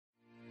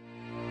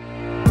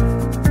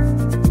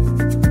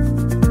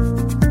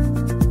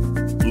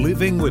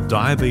Living with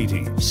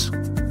Diabetes,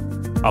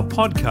 a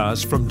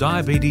podcast from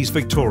Diabetes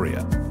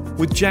Victoria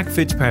with Jack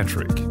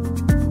Fitzpatrick.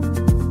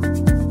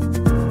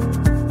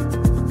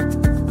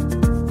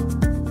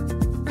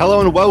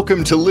 Hello and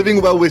welcome to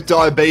Living Well with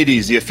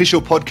Diabetes, the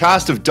official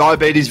podcast of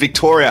Diabetes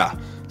Victoria.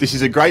 This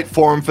is a great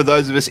forum for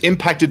those of us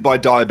impacted by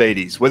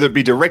diabetes, whether it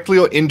be directly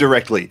or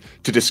indirectly,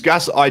 to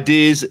discuss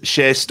ideas,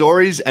 share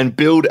stories and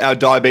build our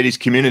diabetes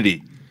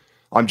community.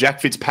 I'm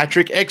Jack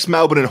Fitzpatrick,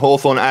 ex-Melbourne and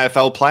Hawthorn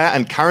AFL player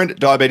and current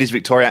Diabetes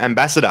Victoria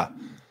ambassador.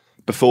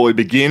 Before we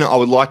begin, I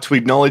would like to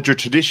acknowledge the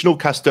traditional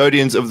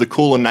custodians of the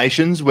Kulin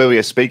Nations, where we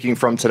are speaking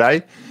from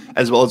today,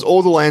 as well as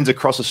all the lands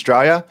across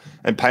Australia,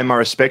 and pay my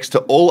respects to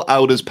all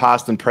elders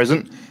past and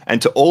present,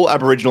 and to all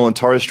Aboriginal and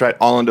Torres Strait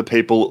Islander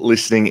people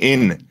listening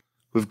in.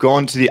 We've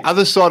gone to the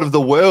other side of the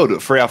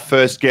world for our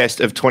first guest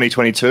of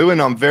 2022,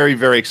 and I'm very,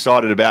 very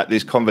excited about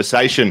this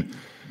conversation.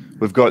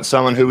 We've got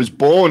someone who was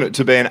born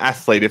to be an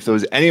athlete. If there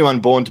was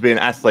anyone born to be an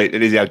athlete,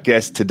 it is our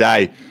guest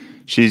today.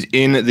 She's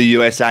in the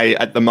USA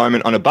at the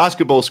moment on a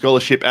basketball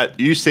scholarship at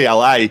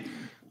UCLA,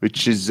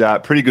 which is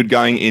pretty good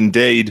going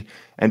indeed.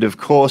 And of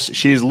course,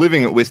 she is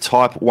living with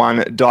type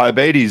 1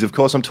 diabetes. Of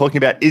course, I'm talking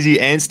about Izzy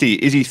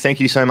Anstey. Izzy, thank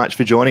you so much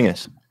for joining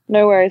us.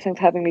 No worries. Thanks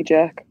for having me,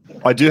 Jack.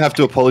 I do have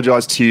to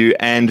apologise to you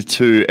and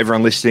to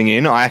everyone listening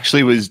in. I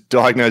actually was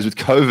diagnosed with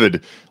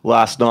COVID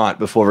last night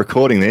before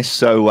recording this.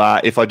 So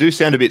if I do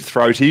sound a bit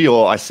throaty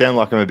or I sound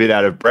like I'm a bit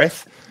out of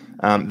breath,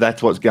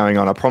 that's what's going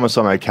on. I promise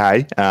I'm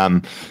okay.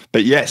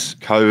 But yes,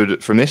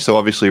 COVID from this. So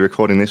obviously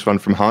recording this one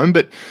from home.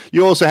 But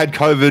you also had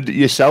COVID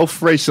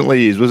yourself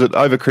recently. Was it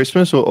over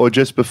Christmas or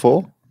just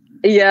before?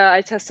 Yeah, I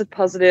tested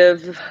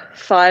positive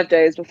 5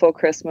 days before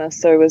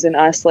Christmas. So I was in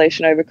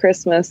isolation over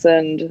Christmas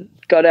and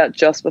got out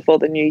just before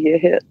the new year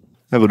hit.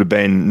 That would have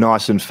been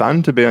nice and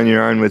fun to be on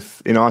your own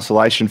in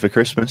isolation for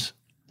Christmas.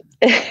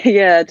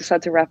 Yeah, I just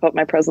had to wrap up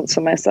my presents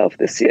for myself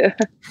this year.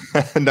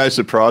 No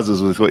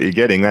surprises with what you're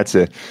getting. That's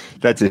a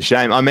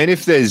shame. I mean,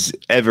 if there's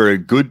ever a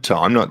good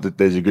time, not that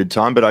there's a good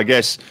time, but I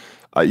guess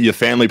your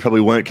family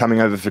probably weren't coming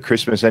over for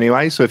Christmas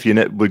anyway. So if you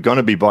were going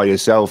to be by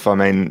yourself, I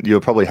mean,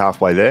 you're probably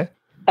halfway there.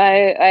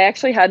 I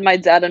actually had my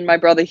dad and my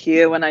brother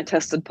here when I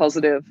tested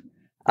positive.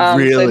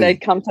 Really? So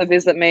they'd come to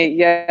visit me.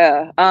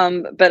 Yeah.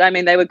 But I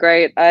mean, they were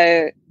great.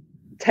 I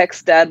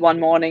text Dad one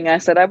morning. I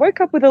said, I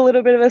woke up with a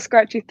little bit of a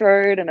scratchy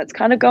throat and it's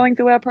kind of going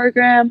through our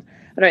program.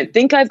 I don't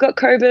think I've got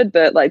COVID,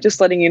 but like just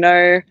letting you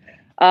know.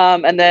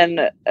 And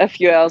then a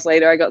few hours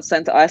later, I got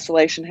sent to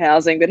isolation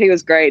housing, but he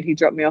was great. He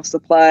dropped me off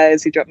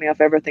supplies. He dropped me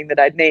off everything that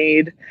I'd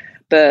need.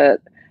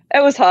 But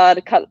it was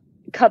hard.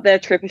 Cut their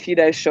trip a few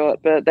days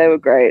short, but they were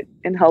great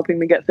in helping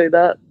me get through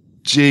that.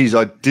 Geez,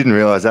 I didn't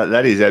realise that.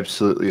 That is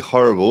absolutely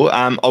horrible.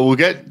 I will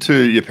get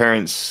to your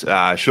parents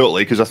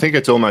shortly because I think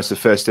it's almost the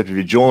first step of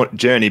your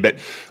journey. But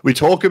we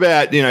talk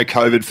about,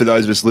 COVID for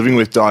those of us living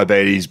with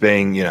diabetes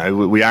being,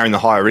 we are in the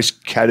higher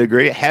risk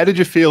category. How did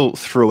you feel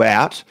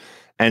throughout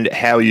and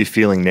how are you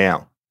feeling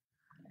now?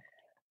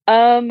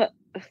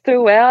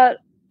 Throughout,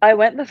 I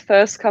went the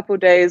first couple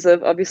of days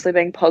of obviously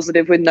being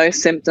positive with no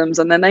symptoms,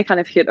 and then they kind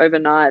of hit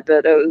overnight.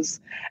 But it was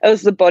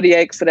the body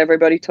aches that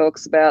everybody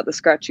talks about, the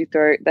scratchy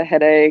throat, the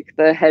headache,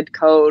 the head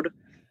cold.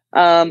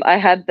 I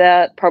had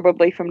that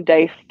probably from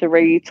day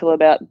 3 till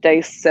about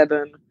day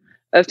 7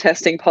 of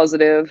testing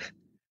positive.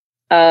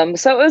 So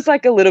it was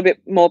like a little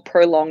bit more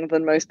prolonged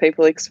than most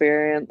people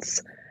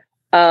experience.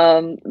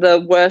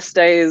 The worst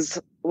days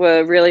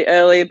were really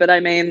early, but I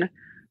mean,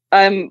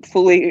 I'm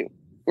fully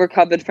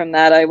recovered from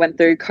that. I went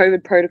through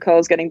COVID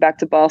protocols getting back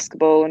to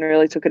basketball and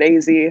really took it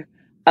easy.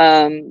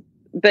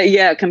 But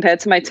yeah, compared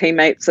to my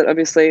teammates that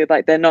obviously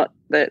they're not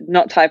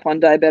type 1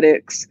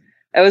 diabetics,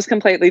 it was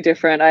completely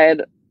different. I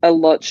had a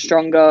lot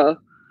stronger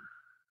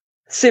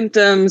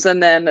symptoms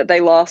and then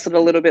they lasted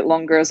a little bit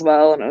longer as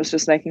well. And it was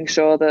just making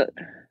sure that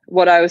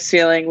what I was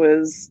feeling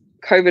was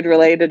COVID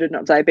related and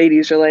not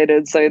diabetes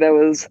related. So there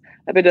was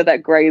a bit of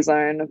that gray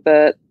zone,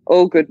 but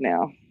all good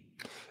now.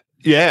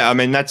 Yeah, I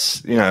mean,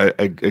 that's,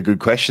 a good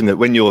question that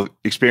when you're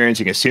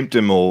experiencing a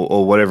symptom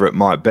or whatever it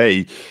might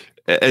be,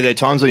 are there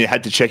times when you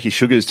had to check your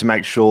sugars to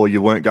make sure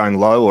you weren't going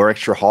low or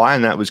extra high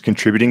and that was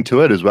contributing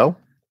to it as well?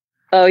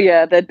 Oh,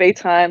 yeah. There'd be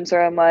times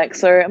where I'm like,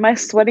 so am I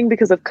sweating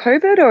because of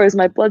COVID or is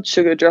my blood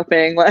sugar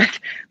dropping?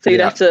 So you'd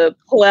have to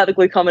pull out a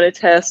glucometer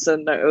test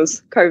and no, it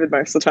was COVID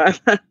most of the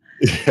time.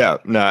 Yeah,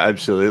 no,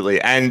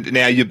 absolutely. And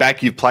now you're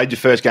back. You've played your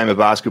first game of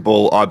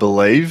basketball, I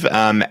believe.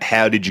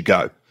 How did you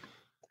go?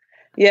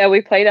 Yeah,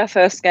 we played our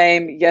first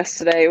game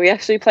yesterday. We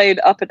actually played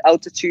up at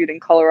altitude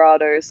in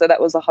Colorado, so that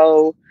was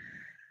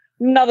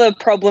another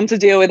problem to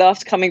deal with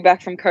after coming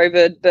back from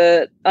COVID.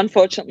 But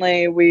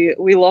unfortunately,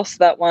 we lost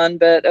that one.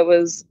 But it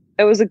was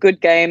a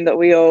good game that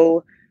we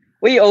all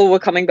were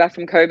coming back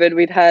from COVID.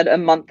 We'd had a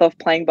month off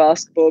playing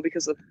basketball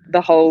because of the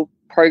whole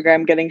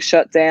program getting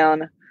shut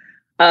down.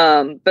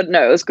 But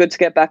no, it was good to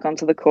get back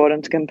onto the court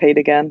and to compete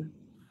again.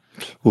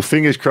 Well,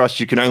 fingers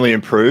crossed you can only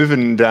improve.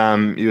 And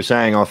you were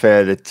saying off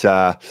air that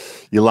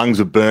your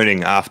lungs are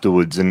burning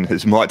afterwards, and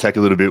it might take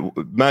a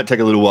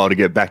little while to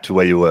get back to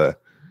where you were.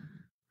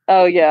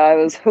 Oh yeah, I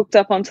was hooked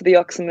up onto the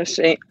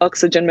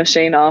oxygen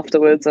machine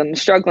afterwards and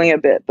struggling a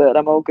bit, but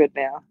I'm all good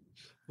now.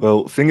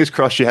 Well, fingers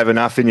crossed you have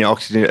enough in your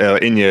oxygen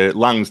in your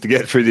lungs to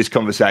get through this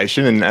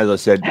conversation. And as I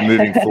said,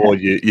 moving forward,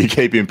 you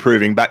keep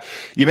improving. But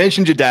you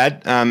mentioned your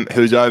dad,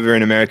 who's over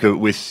in America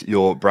with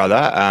your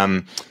brother.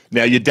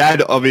 Now, your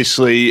dad,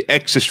 obviously,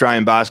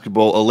 ex-Australian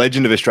basketball, a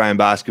legend of Australian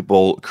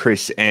basketball,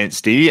 Chris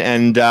Anstey,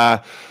 and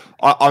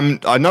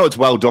I know it's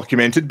well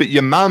documented, but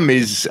your mum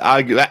is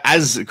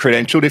as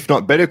credentialed, if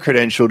not better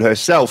credentialed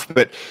herself.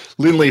 But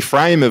Lindley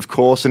Frame, of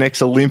course, an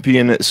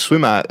ex-Olympian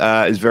swimmer,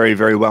 is very,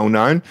 very well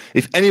known.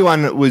 If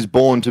anyone was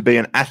born to be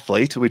an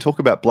athlete, we talk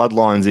about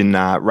bloodlines in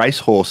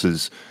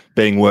racehorses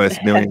being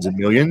worth millions and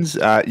millions.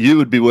 You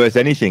would be worth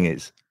anything,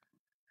 is.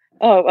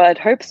 Oh, I'd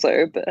hope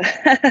so,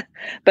 but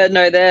but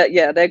no,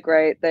 they're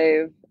great.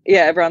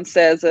 Everyone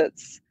says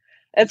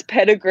it's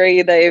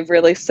pedigree. They've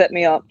really set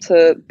me up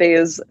to be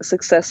as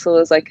successful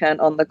as I can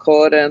on the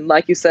court. And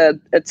like you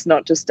said, it's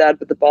not just dad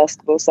with the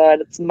basketball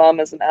side, it's mum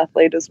as an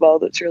athlete as well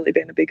that's really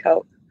been a big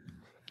help.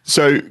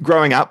 So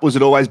growing up, was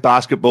it always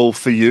basketball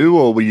for you,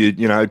 or were you,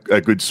 a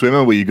good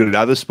swimmer? Were you good at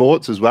other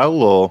sports as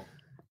well, or?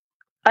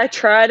 I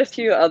tried a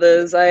few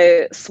others.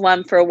 I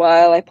swam for a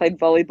while. I played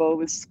volleyball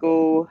with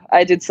school.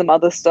 I did some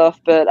other stuff,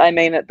 but I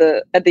mean, at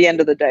the end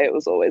of the day, it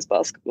was always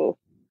basketball.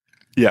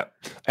 Yeah.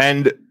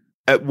 And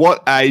at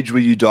what age were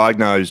you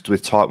diagnosed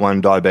with type 1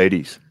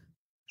 diabetes?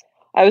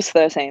 I was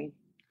 13.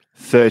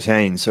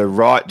 13. So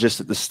right just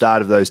at the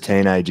start of those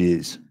teenage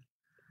years.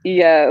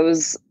 Yeah, it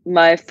was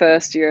my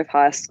first year of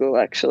high school,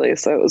 actually.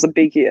 So it was a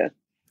big year.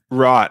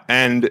 Right.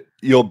 And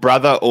your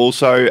brother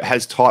also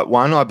has type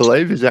 1, I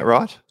believe. Is that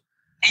right?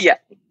 Yeah,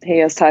 he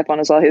has type 1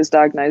 as well. He was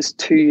diagnosed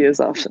 2 years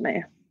after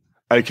me.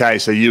 Okay,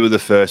 so you were the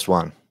first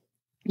one.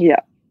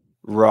 Yeah.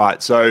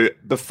 Right. So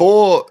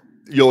before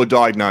your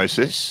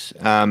diagnosis,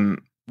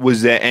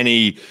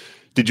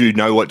 did you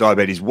know what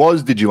diabetes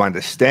was? Did you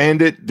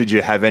understand it? Did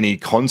you have any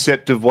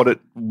concept of what it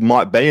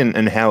might be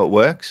and how it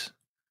works?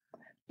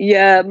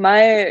 Yeah,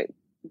 my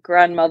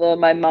grandmother,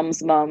 my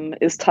mum's mum,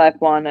 is type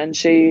 1 and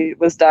she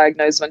was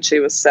diagnosed when she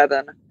was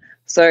 7.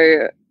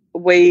 So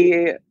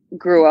we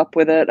grew up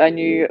with it. I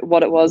knew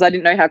what it was. I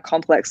didn't know how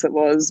complex it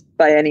was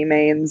by any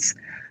means,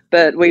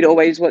 but we'd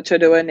always watch her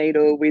do a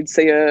needle. We'd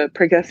see her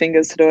prick her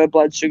fingers to do her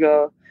blood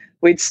sugar.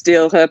 We'd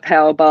steal her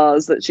power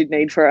bars that she'd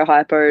need for her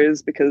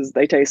hypos because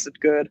they tasted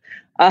good.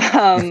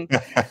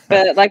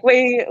 But like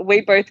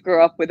we both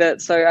grew up with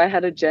it. So I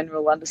had a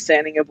general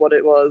understanding of what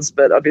it was,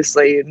 but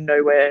obviously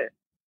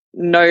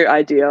no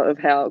idea of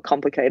how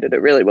complicated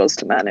it really was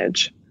to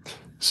manage.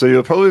 So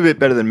you're probably a bit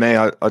better than me.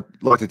 I'd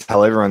like to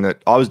tell everyone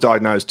that I was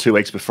diagnosed 2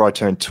 weeks before I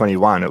turned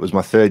 21. It was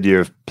my third year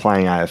of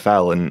playing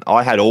AFL, and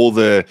I had all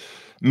the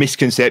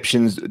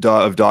misconceptions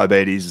of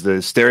diabetes,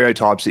 the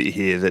stereotypes that you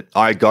hear, that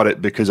I got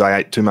it because I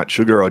ate too much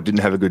sugar or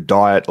didn't have a good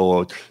diet,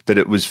 or that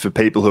it was for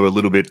people who are a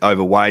little bit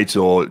overweight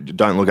or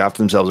don't look after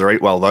themselves or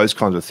eat well, those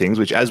kinds of things,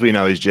 which, as we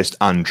know, is just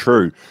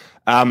untrue.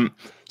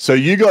 So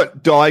you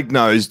got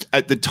diagnosed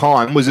at the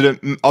time. Was it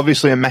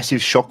obviously a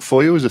massive shock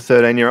for you as a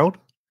 13-year-old?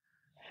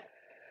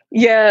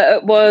 Yeah,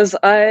 it was.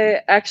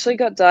 I actually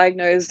got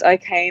diagnosed. I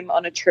came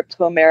on a trip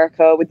to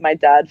America with my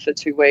dad for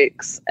 2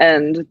 weeks.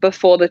 And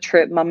before the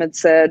trip, Mum had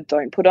said,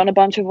 don't put on a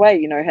bunch of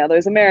weight. You know how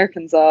those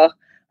Americans are.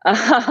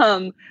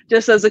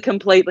 Just as a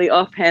completely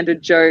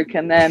offhanded joke.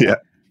 And then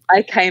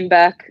I came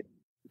back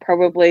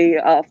probably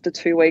after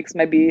 2 weeks,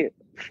 maybe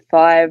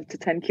 5 to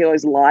 10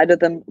 kilos lighter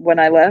than when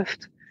I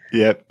left.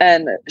 Yep.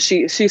 And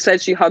she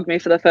said she hugged me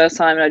for the first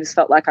time and I just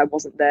felt like I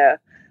wasn't there.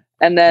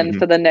 And then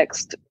for the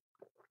next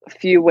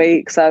few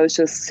weeks, I was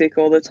just sick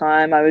all the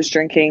time. I was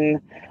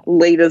drinking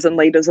liters and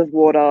liters of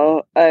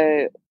water.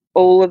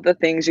 All of the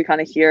things you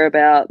kind of hear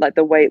about, like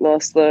the weight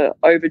loss, the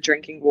over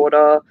drinking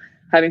water,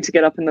 having to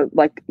get up in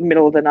the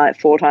middle of the night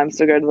 4 times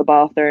to go to the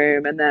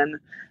bathroom. And then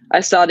I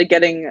started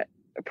getting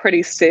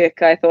pretty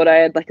sick. I thought I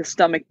had like a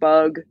stomach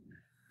bug.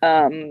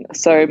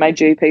 So my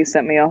GP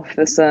sent me off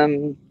for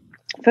some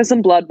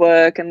blood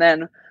work. And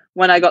then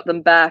when I got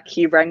them back,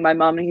 he rang my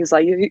mum and he's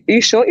like, are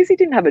you sure Izzy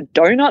didn't have a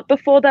donut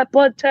before that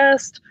blood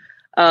test?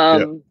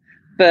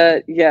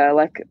 But yeah,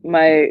 like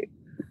my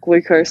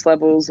glucose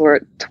levels were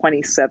at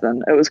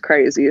 27. It was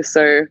crazy.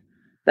 So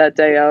that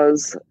day I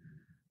was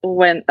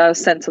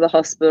sent to the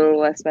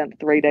hospital. I spent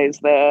 3 days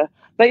there.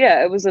 But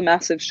yeah, it was a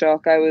massive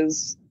shock. I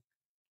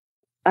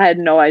had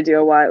no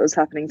idea why it was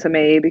happening to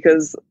me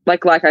because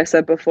like I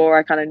said before,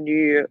 I kind of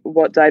knew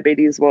what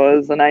diabetes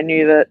was, and I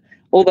knew that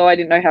although I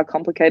didn't know how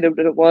complicated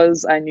it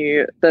was, I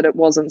knew that it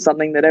wasn't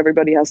something that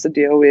everybody has to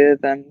deal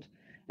with, and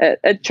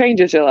it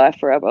changes your life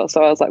forever.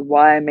 So I was like,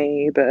 why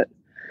me? But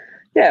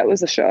yeah, it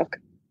was a shock.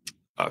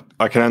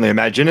 I can only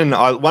imagine. And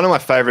one of my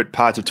favorite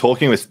parts of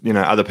talking with,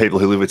 other people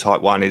who live with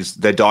type 1 is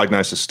their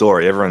diagnosis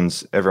story.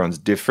 Everyone's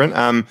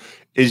different.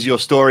 Is your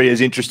story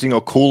as interesting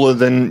or cooler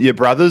than your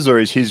brother's, or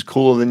is his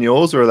cooler than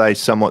yours, or are they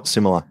somewhat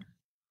similar?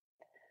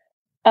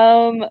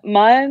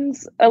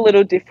 Mine's a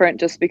little different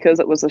just because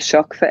it was a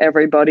shock for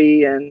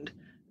everybody, and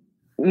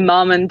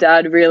Mum and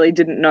Dad really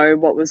didn't know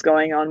what was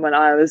going on when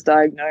I was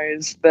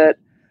diagnosed. But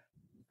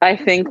I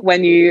think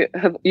when you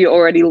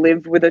already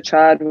live with a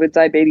child with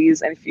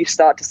diabetes, and if you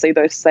start to see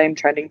those same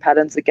trending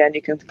patterns again,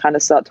 you can kind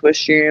of start to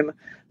assume.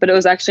 But it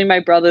was actually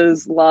my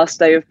brother's last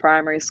day of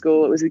primary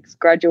school. It was his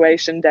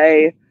graduation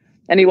day,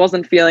 and he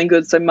wasn't feeling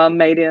good, so Mum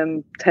made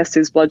him test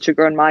his blood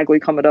sugar and my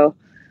glucometer.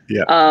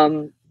 Yeah.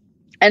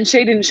 And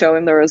she didn't show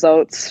him the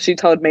results. She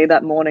told me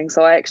that morning,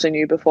 so I actually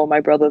knew before my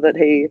brother that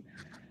he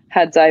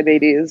had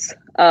diabetes.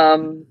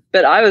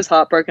 But I was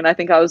heartbroken. I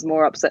think I was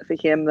more upset for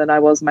him than I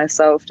was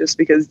myself, just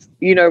because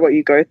you know what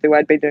you go through.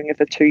 I'd been doing it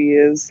for 2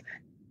 years.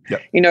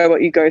 Yep. You know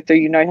what you go through.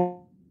 You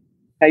know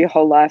how your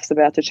whole life's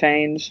about to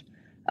change.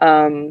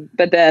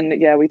 But then,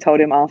 yeah, we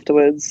told him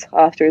afterwards,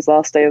 after his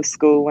last day of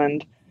school,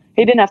 and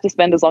he didn't have to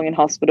spend as long in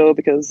hospital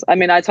because, I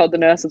mean, I told the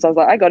nurses, I was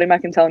like, I got him, I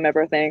can tell him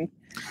everything.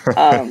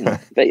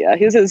 But yeah,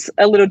 his is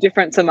a little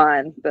different to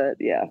mine, but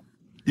yeah.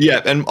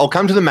 Yeah, and I'll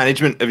come to the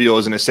management of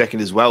yours in a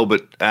second as well,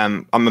 but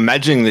I'm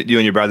imagining that you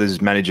and your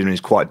brother's management is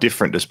quite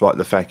different despite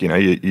the fact,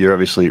 you're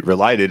obviously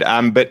related.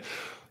 But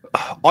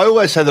I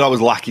always say that I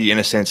was lucky in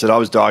a sense that I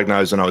was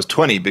diagnosed when I was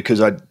 20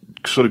 because I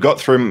sort of got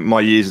through my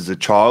years as a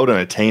child and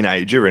a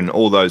teenager and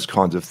all those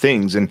kinds of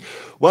things. And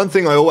one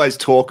thing I always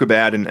talk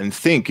about and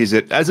think is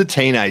that as a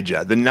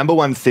teenager, the number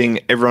one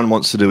thing everyone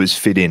wants to do is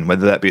fit in,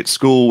 whether that be at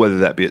school, whether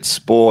that be at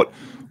sport,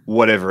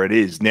 whatever it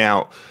is.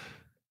 Now,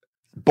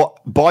 but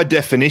by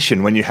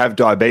definition, when you have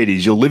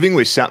diabetes, you're living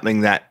with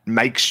something that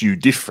makes you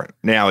different.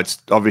 Now, it's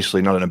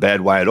obviously not in a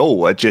bad way at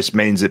all. It just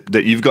means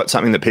that you've got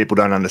something that people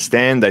don't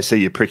understand. They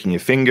see you pricking your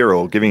finger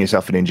or giving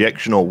yourself an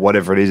injection or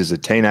whatever it is as a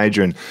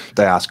teenager, and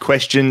they ask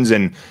questions.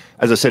 And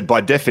as I said,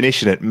 by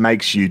definition, it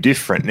makes you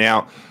different.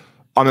 Now,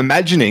 I'm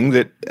imagining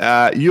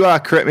that you are,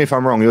 correct me if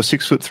I'm wrong, you're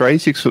 6'3",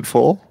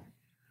 6'4"?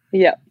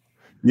 Yeah.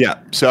 Yeah.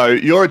 So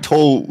you're a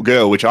tall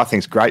girl, which I think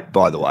is great,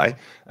 by the way.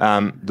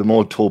 The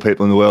more tall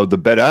people in the world, the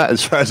better,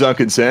 as far as I'm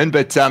concerned.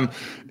 But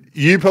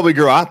you probably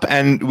grew up,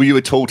 and were you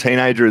a tall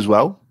teenager as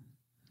well?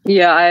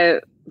 Yeah,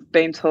 I've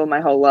been tall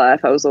my whole life.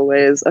 I was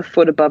always a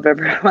foot above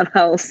everyone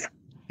else.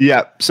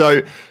 Yeah.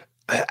 So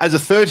as a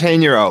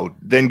 13-year-old,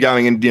 then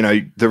going in,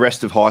 the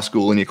rest of high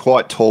school, and you're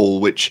quite tall,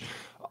 which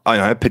I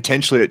know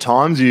potentially at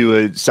times you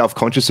were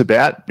self-conscious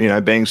about,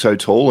 being so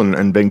tall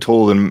and being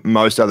taller than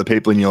most other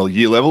people in your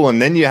year level.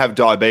 And then you have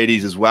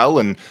diabetes as well,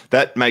 and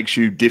that makes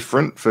you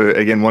different, for,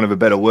 again, want of a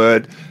better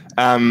word.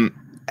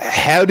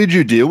 How did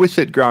you deal with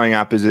it growing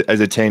up as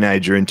a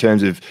teenager in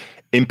terms of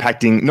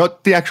impacting,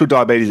 not the actual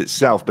diabetes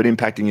itself, but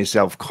impacting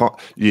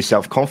your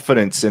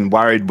self-confidence and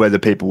worried whether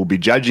people will be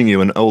judging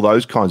you and all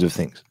those kinds of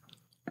things?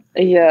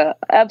 Yeah,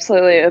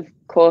 absolutely. Of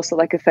course,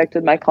 it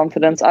affected my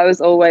confidence. I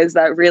was always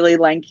that really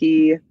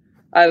lanky.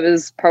 I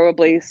was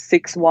probably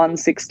 6'1",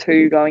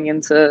 6'2" going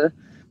into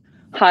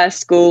high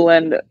school,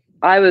 and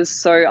I was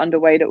so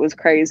underweight it was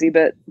crazy.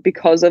 But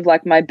because of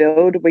my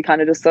build, we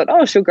kind of just thought,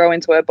 oh, she'll grow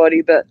into her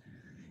body. But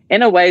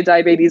in a way,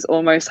 diabetes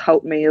almost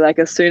helped me.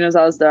 As soon as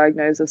I was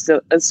diagnosed,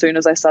 as soon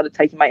as I started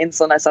taking my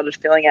insulin, I started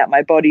filling out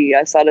my body.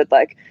 I started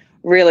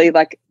really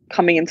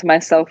coming into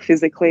myself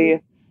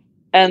physically.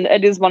 And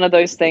it is one of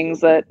those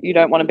things that you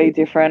don't want to be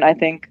different. I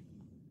think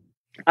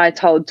I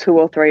told 2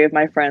 or 3 of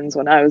my friends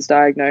when I was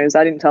diagnosed.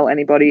 I didn't tell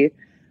anybody.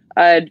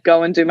 I'd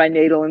go and do my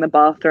needle in the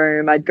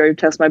bathroom. I'd go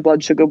test my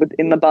blood sugar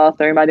in the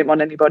bathroom. I didn't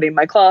want anybody in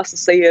my class to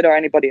see it or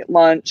anybody at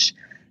lunch.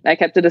 And I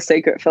kept it a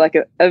secret for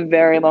a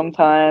very long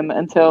time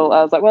until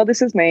I was like, well,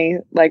 this is me.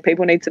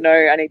 People need to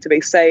know. I need to be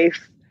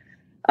safe.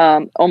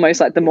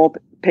 Almost the more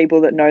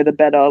people that know, the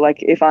better.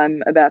 If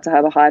I'm about to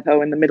have a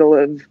hypo in the middle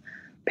of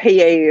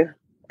PE,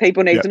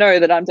 people need to know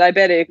that I'm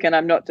diabetic and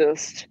I'm not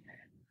just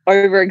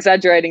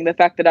over-exaggerating the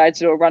fact that I had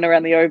to do a run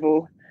around the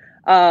oval.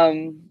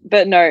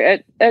 But no,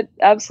 it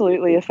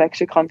absolutely affects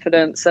your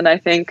confidence. And I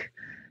think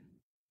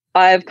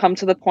I've come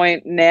to the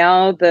point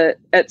now that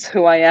it's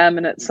who I am,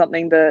 and it's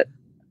something that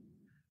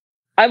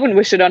I wouldn't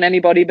wish it on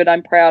anybody, but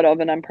I'm proud of,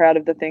 and I'm proud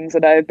of the things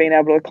that I've been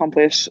able to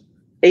accomplish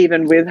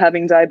even with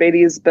having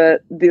diabetes.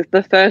 But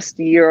the first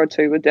year or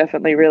 2 were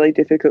definitely really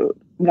difficult,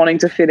 wanting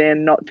to fit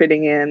in, not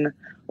fitting in,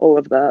 all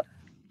of that.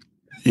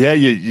 Yeah,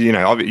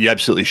 you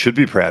absolutely should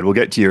be proud. We'll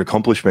get to your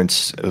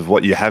accomplishments of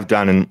what you have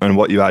done and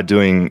what you are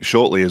doing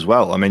shortly as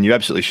well. I mean, you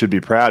absolutely should be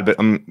proud, but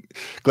I'm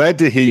glad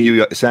to hear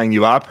you saying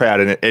you are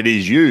proud, and it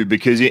is you,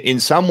 because in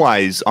some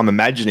ways I'm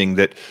imagining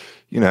that,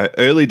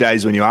 early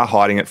days when you are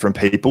hiding it from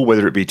people,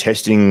 whether it be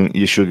testing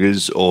your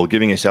sugars or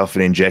giving yourself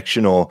an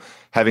injection or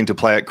having to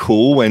play it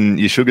cool when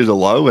your sugars are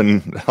low,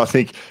 and I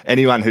think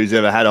anyone who's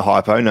ever had a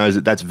hypo knows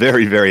that that's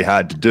very, very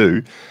hard to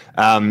do.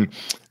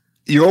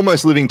 You're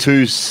almost living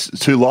two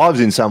lives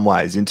in some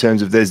ways, in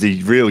terms of there's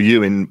the real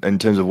you in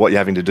terms of what you're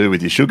having to do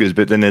with your sugars,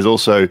 but then there's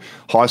also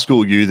high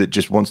school you that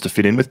just wants to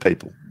fit in with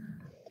people.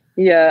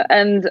 Yeah,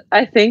 and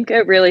I think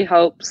it really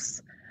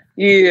helps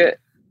you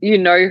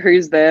know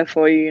who's there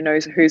for you, you know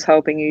who's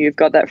helping you. You've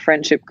got that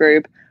friendship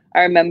group.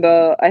 I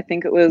remember, I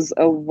think it was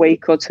a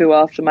week or 2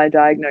 after my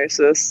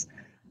diagnosis,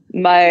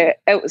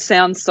 it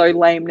sounds so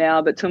lame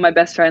now, but 2 of my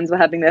best friends were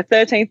having their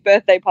 13th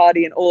birthday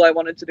party, and all I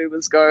wanted to do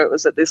was go. It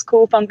was at this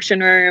cool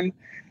function room.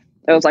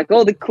 it was like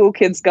all the cool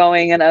kids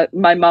going, and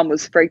my mum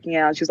was freaking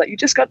out. She was like, "You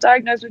just got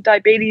diagnosed with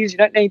diabetes. You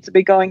don't need to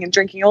be going and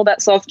drinking all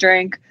that soft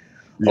drink,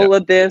 all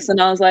of this." And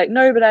I was like,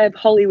 "No, but I have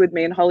Holly with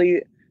me." And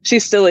Holly, she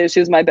still is.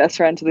 She's my best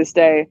friend to this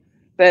day.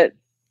 But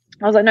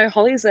I was like, "No,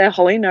 Holly's there.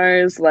 Holly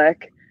knows.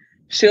 Like,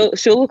 she'll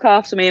look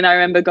after me." And I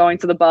remember going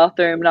to the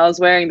bathroom, and I was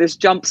wearing this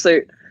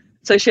jumpsuit,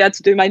 so she had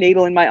to do my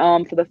needle in my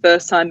arm for the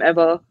first time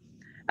ever.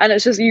 And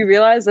it's just, you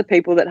realize the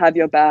people that have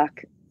your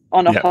back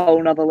on a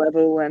whole nother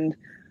level. And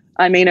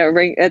I mean,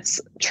 it's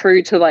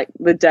true to like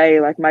the day.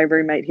 Like my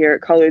roommate here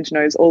at college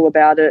knows all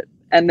about it.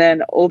 And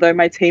then although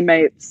my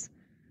teammates,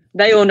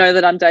 they all know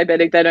that I'm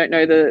diabetic, they don't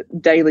know the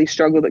daily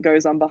struggle that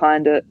goes on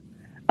behind it.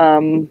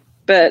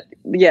 But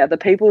yeah, the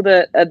people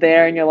that are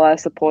there in your life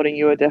supporting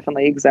you are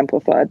definitely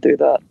exemplified through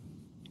that.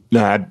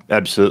 No,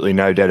 absolutely,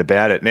 no doubt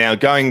about it. Now,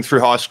 going through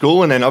high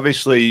school, and then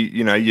obviously,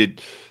 you know,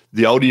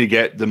 the older you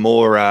get, the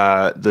more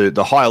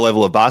the higher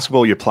level of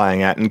basketball you're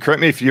playing at. And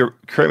correct me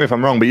if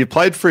I'm wrong, but you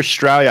played for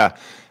Australia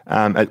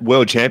at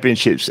World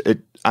Championships at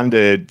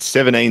under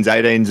 17s,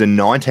 18s, and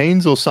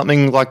 19s, or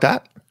something like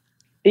that.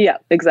 Yeah,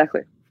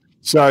 exactly.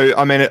 So,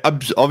 I mean, it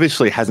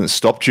obviously hasn't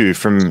stopped you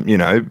from, you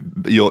know,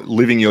 your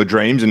living your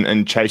dreams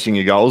and chasing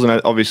your goals.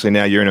 And obviously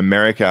now you're in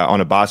America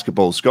on a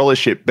basketball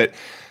scholarship. But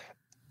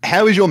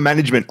how is your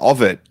management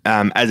of it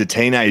as a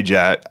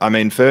teenager? I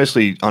mean,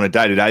 firstly, on a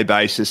day-to-day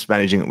basis,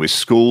 managing it with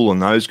school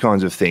and those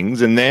kinds of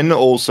things. And then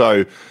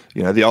also,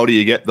 you know, the older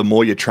you get, the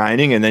more you're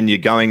training, and then you're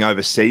going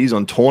overseas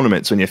on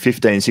tournaments when you're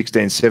 15,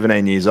 16,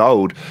 17 years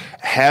old.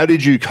 How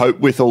did you cope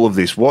with all of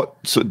this?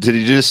 Did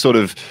you just sort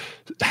of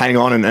hang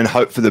on and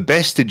hope for the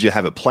best? Did you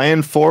have a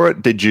plan for it?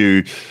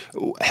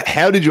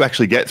 How did you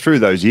actually get through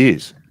those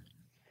years?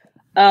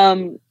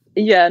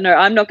 Yeah, no,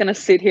 I'm not going to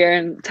sit here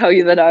and tell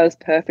you that I was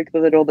perfect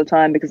with it all the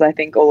time, because I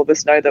think all of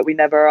us know that we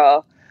never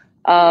are.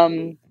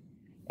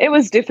 It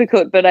was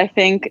difficult, but I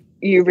think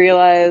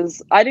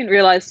I didn't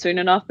realize soon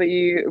enough, but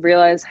you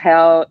realize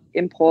how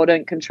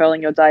important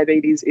controlling your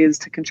diabetes is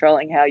to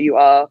controlling how you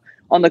are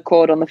on the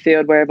court, on the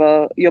field,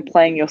 wherever you're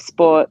playing your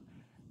sport.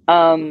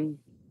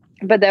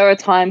 But there were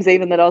times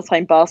even that I was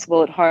playing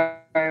basketball at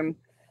home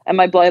and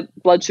my blood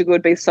sugar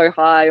would be so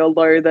high or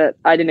low that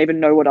I didn't even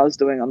know what I was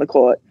doing on the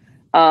court.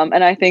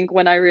 And I think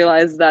when I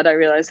realized that, I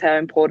realized how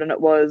important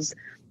it was,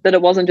 that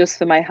it wasn't just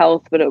for my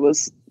health, but it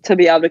was to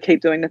be able to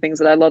keep doing the things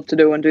that I love to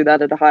do and do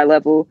that at a high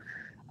level.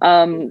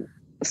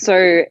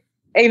 So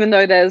even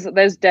though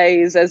there's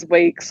days, there's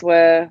weeks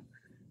where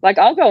like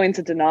I'll go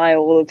into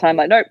denial all the time,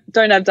 like, nope,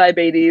 don't have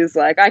diabetes.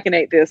 Like I can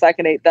eat this, I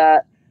can eat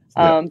that.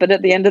 But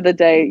at the end of the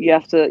day, you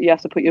have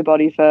to put your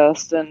body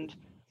first, and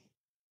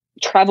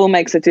travel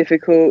makes it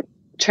difficult.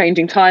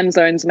 Changing time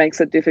zones makes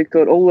it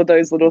difficult. All of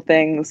those little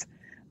things.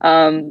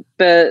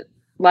 But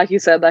like you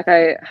said, like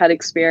I had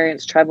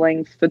experience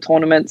traveling for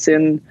tournaments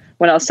when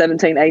I was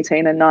 17,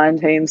 18 and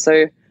 19.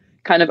 So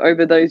kind of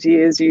over those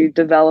years, you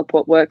develop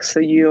what works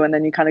for you, and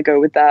then you kind of go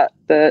with that.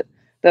 But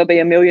there'll be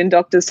a million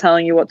doctors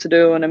telling you what to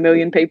do and a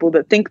million people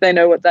that think they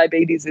know what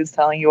diabetes is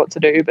telling you what to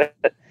do. But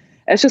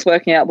it's just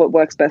working out what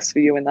works best for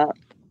you in that.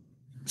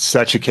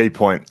 Such a key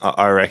point,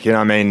 I reckon.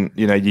 I mean,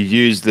 you know, you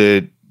use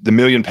the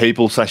million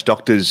people /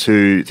 doctors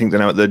who think they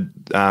know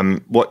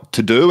what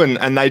to do,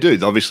 and they do.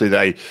 Obviously,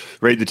 they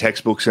read the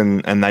textbooks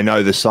and they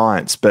know the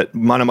science. But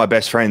one of my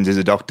best friends is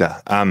a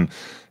doctor,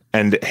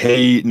 and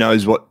he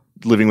knows what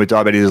living with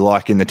diabetes is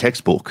like in the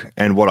textbook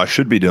and what I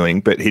should be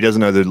doing, but he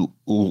doesn't know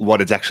what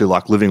it's actually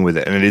like living with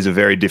it. And it is a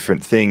very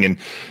different thing. And,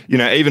 you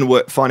know, even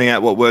finding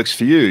out what works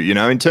for you, you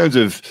know, in terms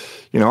of,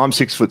 you know, I'm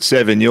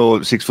 6'7", you're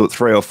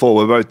 6'3" or 4".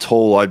 We're both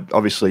tall. I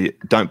obviously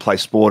don't play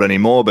sport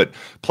anymore, but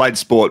played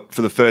sport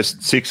for the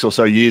first 6 or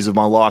so years of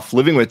my life.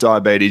 Living with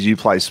diabetes, you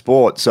play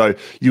sport. So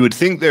you would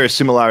think there are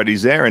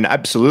similarities there, and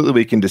absolutely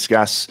we can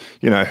discuss,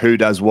 you know, who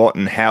does what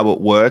and how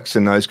it works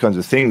and those kinds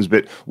of things.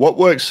 But what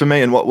works for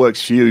me and what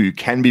works for you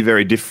can be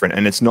very different,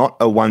 and it's not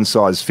a one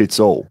size fits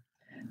all.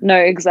 No,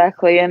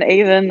 exactly. And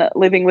even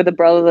living with a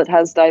brother that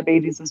has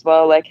diabetes as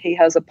well, like he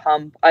has a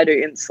pump, I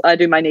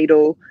do my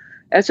needle.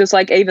 It's just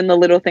like even the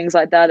little things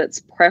like that,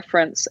 it's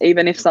preference.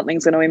 Even if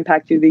something's going to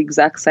impact you the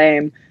exact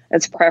same,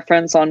 it's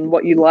preference on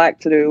what you like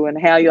to do and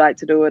how you like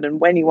to do it and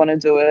when you want to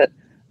do it.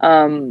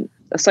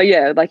 So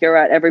yeah, like you're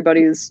right,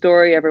 everybody's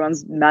story,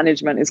 everyone's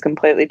management is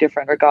completely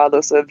different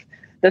regardless of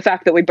the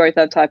fact that we both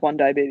have type 1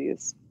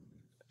 diabetes.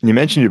 You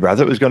mentioned your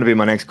brother. It was going to be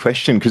my next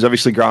question, because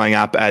obviously growing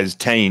up as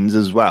teens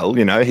as well,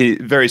 you know,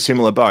 very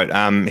similar boat.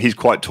 He's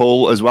quite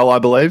tall as well, I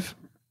believe.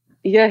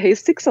 Yeah,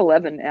 he's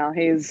 6'11" now.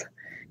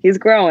 He's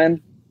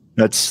growing.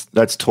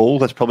 That's tall.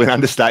 That's probably an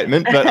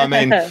understatement. But I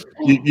mean,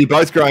 you're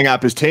both growing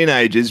up as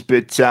teenagers,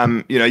 but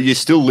you know, you're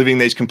still living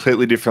these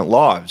completely different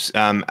lives.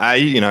 A,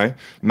 you know,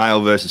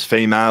 male versus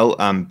female.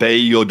 B,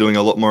 you're doing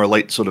a lot more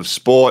elite sort of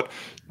sport.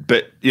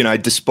 But you know,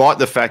 despite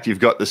the fact you've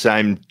got the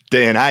same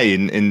DNA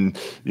in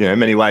you know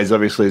many ways,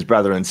 obviously as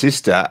brother and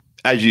sister,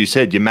 as you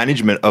said, your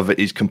management of it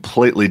is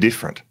completely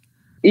different.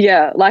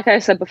 Yeah, like I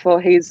said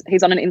before, he's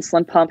on an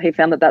insulin pump. He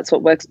found that that's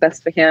what works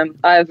best for him.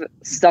 I've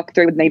stuck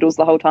through with needles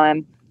the whole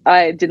time.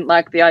 I didn't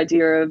like the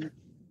idea of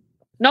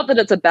not that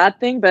it's a bad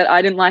thing, but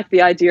I didn't like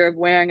the idea of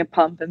wearing a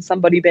pump and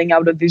somebody being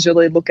able to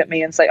visually look at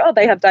me and say, oh,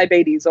 they have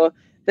diabetes, or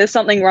there's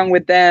something wrong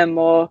with them,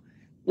 or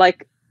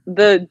like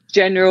the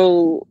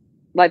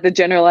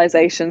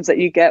generalizations that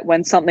you get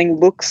when something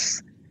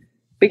looks,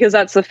 because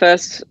that's the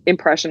first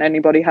impression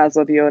anybody has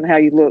of you and how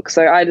you look.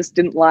 So I just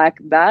didn't like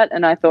that.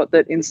 And I thought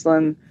that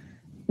insulin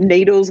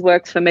needles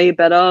worked for me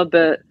better.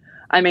 But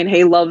I mean,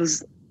 he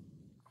loves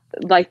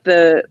like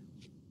the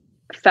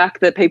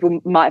fact that people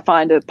might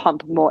find a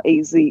pump more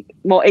easy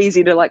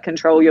to like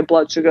control your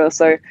blood sugar.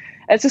 So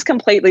it's just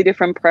completely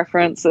different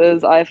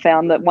preferences. I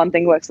found that one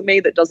thing works for me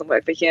that doesn't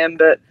work for him.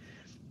 But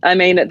I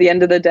mean, at the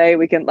end of the day,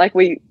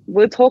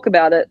 we'll talk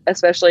about it,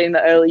 especially in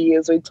the early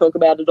years. We'd talk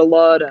about it a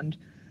lot, and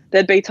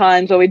there'd be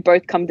times where we'd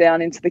both come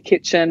down into the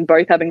kitchen,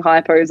 both having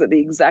hypos at the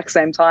exact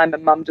same time,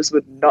 and mum just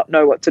would not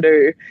know what to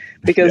do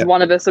because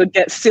one of us would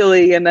get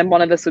silly and then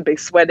one of us would be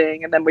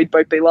sweating, and then we'd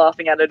both be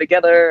laughing at it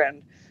together.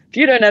 And if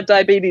you don't have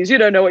diabetes, you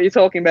don't know what you're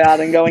talking about,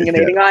 and going and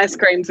eating ice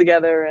cream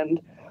together and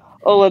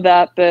all of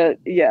that. But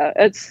yeah,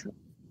 it's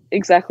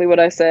exactly what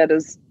I said,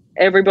 is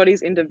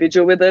everybody's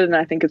individual with it. And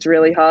I think it's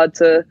really hard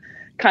to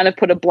kind of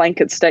put a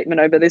blanket statement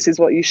over this is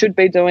what you should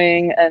be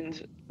doing.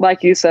 And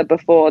like you said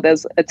before,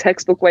 there's a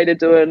textbook way to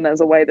do it and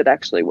there's a way that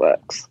actually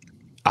works.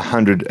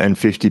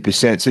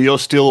 150%. So you're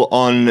still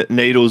on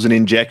needles and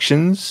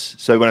injections.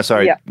 So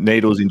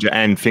needles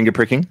and finger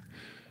pricking.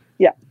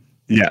 Yeah.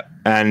 Yeah.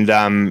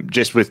 And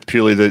just with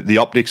purely the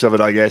optics of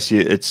it, I guess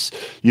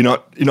you're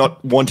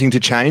not wanting to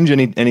change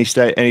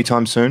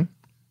anytime soon.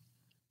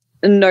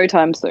 No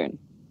time soon.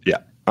 Yeah.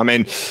 I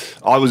mean,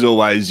 I was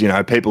always,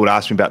 people would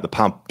ask me about the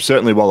pump,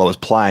 certainly while I was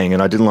playing,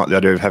 and I didn't like the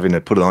idea of having to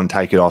put it on,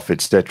 take it off,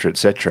 et cetera, et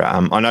cetera.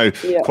 I know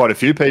quite a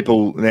few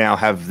people now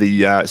have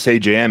the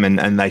CGM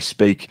and they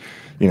speak,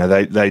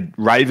 they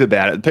rave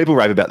about it. People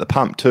rave about the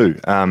pump too.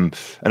 And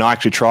I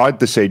actually tried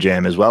the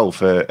CGM as well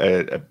for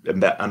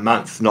about a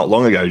month, not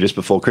long ago, just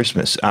before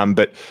Christmas.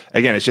 But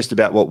again, it's just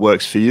about what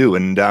works for you.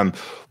 And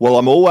while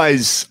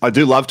I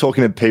do love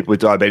talking to people with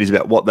diabetes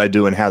about what they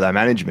do and how they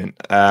manage it.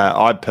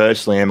 I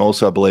personally am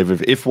also a believer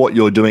if what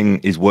you're doing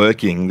is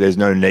working, there's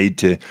no need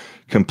to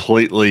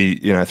completely,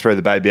 throw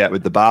the baby out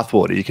with the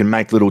bathwater. You can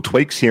make little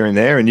tweaks here and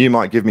there, and you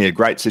might give me a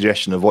great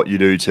suggestion of what you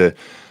do to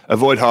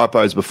avoid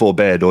hypos before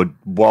bed or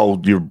while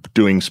you're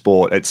doing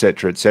sport, et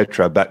cetera, et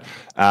cetera. But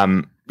I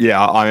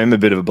am a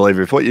bit of a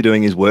believer. If what you're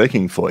doing is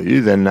working for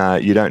you,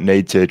 then you don't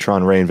need to try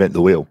and reinvent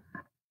the wheel.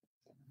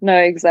 No,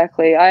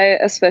 exactly. I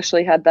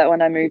especially had that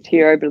when I moved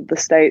here over to the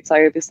States.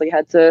 I obviously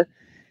had to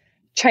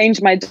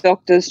change my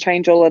doctors,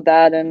 change all of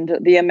that. And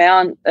the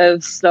amount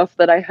of stuff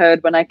that I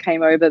heard when I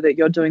came over that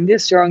you're doing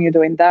this wrong, you're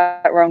doing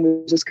that wrong,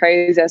 was just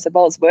crazy. I said,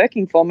 well, it's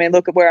working for me.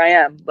 Look at where I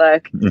am.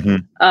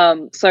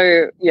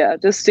 So yeah,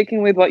 just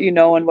sticking with what you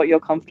know and what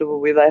you're comfortable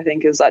with, I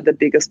think is like the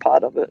biggest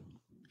part of it.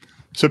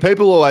 So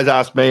people always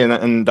ask me,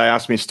 and they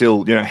ask me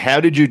still, how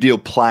did you deal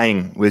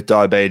playing with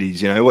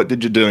diabetes? What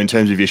did you do in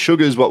terms of your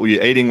sugars? What were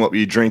you eating? What were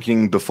you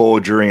drinking before,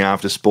 during,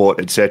 after sport,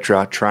 et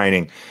cetera,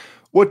 training?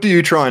 What do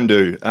you try and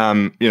do,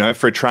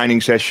 for a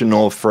training session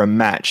or for a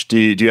match? Do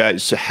you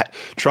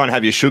try and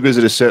have your sugars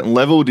at a certain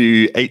level? Do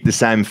you eat the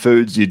same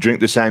foods? Do you drink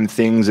the same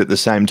things at the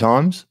same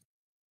times?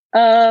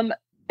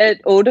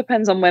 It all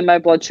depends on when my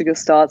blood sugar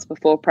starts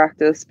before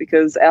practice,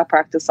 because our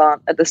practice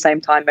aren't at the same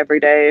time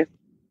every day.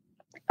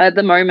 At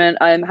the moment,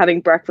 I'm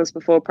having breakfast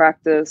before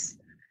practice,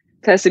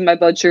 testing my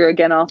blood sugar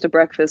again after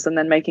breakfast, and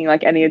then making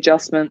like any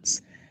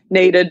adjustments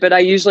needed. But I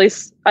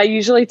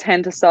usually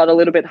tend to start a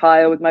little bit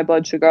higher with my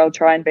blood sugar. I'll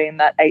try and be in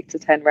that 8 to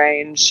 10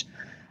 range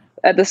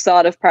at the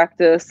start of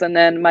practice. And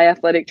then my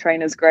athletic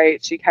trainer's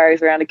great. She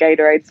carries around a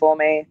Gatorade for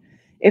me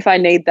if I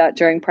need that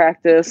during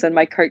practice. And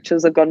my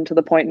coaches have gotten to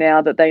the point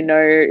now that they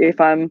know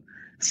if I'm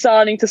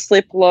starting to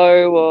slip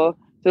low or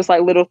just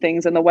like little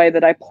things in the way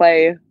that I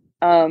play.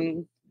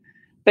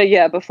 But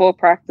yeah, before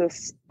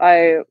practice,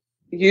 I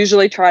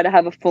usually try to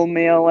have a full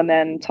meal and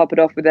then top it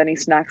off with any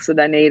snacks that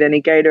I need,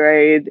 any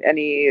Gatorade,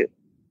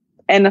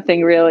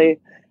 anything really.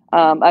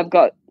 I've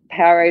got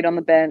Powerade on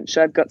the bench.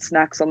 I've got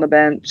snacks on the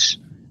bench.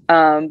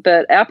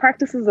 But our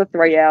practices are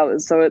 3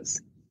 hours, so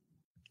it's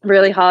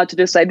really hard to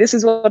just say, this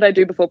is what I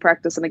do before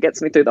practice, and it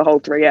gets me through the whole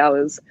 3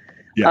 hours.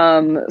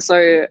 Yeah.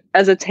 So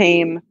as a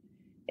team,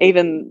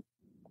 even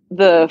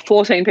the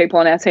 14 people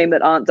on our team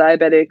that aren't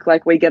diabetic,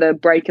 like we get a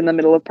break in the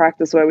middle of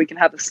practice where we can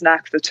have a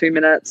snack for 2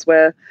 minutes,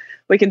 where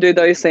we can do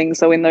those things.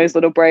 So in those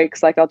little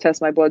breaks, like I'll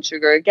test my blood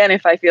sugar again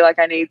if I feel like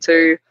I need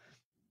to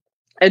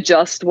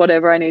adjust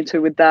whatever I need to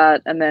with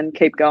that, and then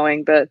keep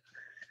going. But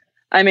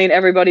I mean,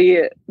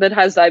 everybody that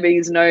has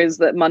diabetes knows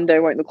that Monday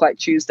won't look like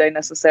Tuesday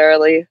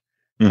necessarily.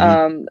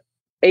 Mm-hmm.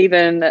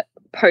 Even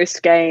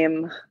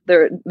post-game,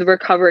 the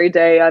recovery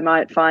day, I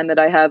might find that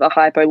I have a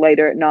hypo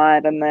later at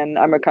night, and then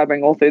I'm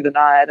recovering all through the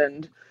night,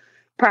 and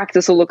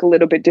practice will look a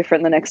little bit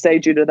different the next day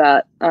due to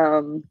that.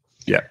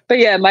 But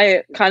yeah,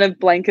 my kind of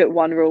blanket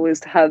one rule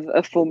is to have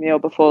a full meal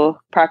before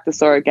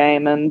practice or a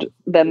game, and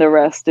then the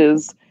rest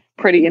is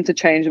pretty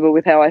interchangeable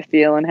with how I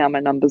feel and how my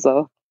numbers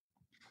are.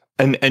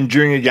 And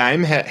during a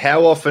game,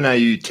 how often are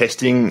you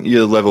testing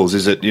your levels?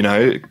 Is it,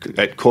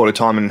 at quarter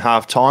time and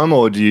half time,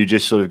 or do you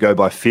just sort of go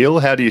by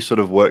feel? How do you sort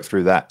of work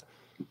through that?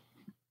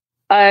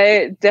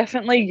 I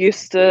definitely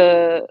used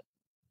to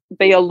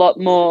be a lot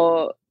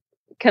more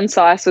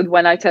concise with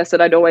when I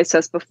tested. I'd always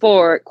test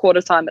before, at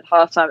quarter time, at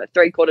half time, at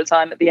three-quarter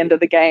time, at the end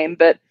of the game.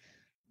 But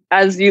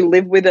as you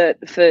live with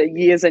it for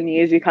years and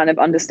years, you kind of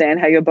understand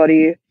how your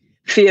body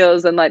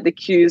feels and like the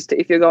cues to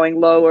if you're going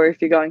low or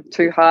if you're going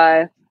too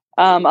high.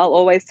 I'll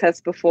always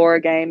test before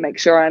a game, make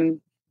sure I'm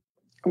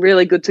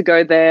really good to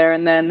go there.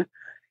 And then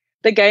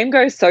the game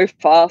goes so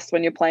fast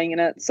when you're playing in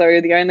it.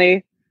 So the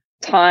only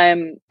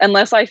time,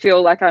 unless I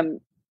feel like I'm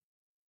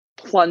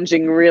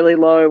plunging really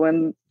low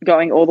and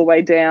going all the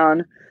way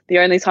down, the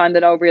only time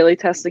that I'll really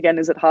test again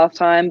is at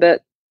halftime.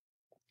 But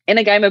in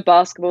a game of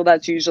basketball,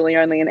 that's usually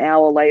only an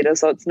hour later.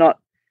 So it's not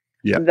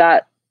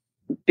that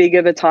big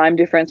of a time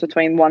difference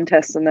between one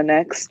test and the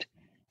next.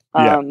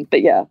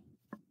 But yeah.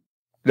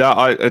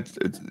 No,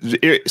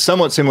 it's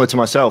somewhat similar to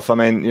myself. I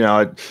mean,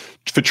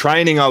 for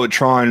training, I would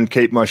try and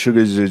keep my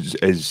sugars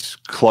as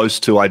close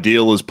to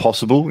ideal as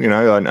possible,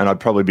 and I'd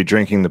probably be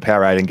drinking the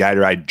Powerade and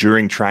Gatorade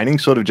during training,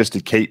 sort of just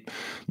to keep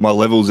my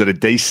levels at a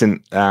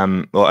decent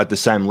or at the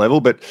same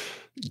level. But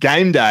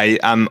game day,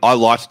 I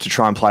liked to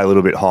try and play a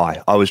little bit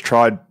high. I was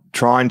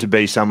trying to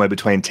be somewhere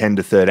between 10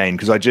 to 13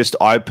 because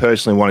I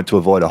personally wanted to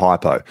avoid a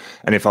hypo.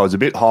 And if I was a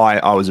bit high,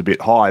 I was a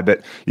bit high.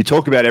 But you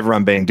talk about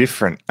everyone being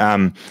different.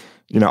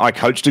 I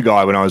coached a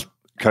guy when I was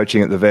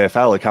coaching at the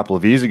VFL a couple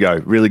of years ago,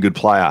 really good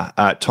player,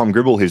 Tom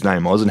Gribble, his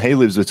name was, and he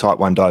lives with type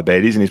 1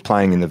 diabetes and he's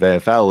playing in the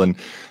VFL. And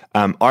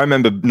I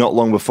remember not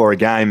long before a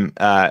game,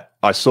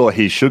 I saw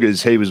his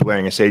sugars. He was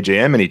wearing a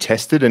CGM and he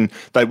tested and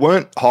they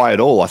weren't high at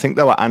all. I think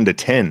they were under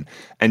 10.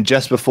 And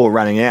just before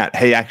running out,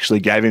 he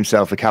actually gave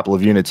himself a couple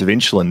of units of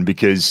insulin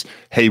because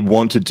he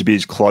wanted to be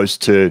as close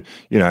to,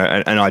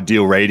 an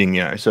ideal reading,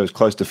 so as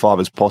close to 5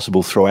 as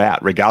possible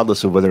throughout,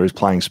 regardless of whether he was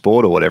playing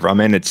sport or whatever. I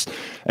mean, it's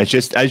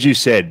just, as you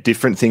said,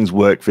 different things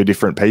work for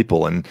different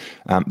people and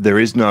there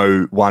is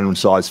no one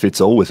size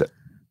fits all with it.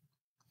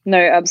 No,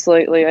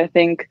 absolutely. I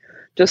think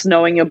just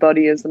knowing your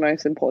body is the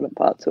most important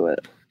part to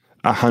it.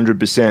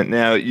 100%.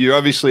 Now, you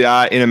obviously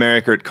are in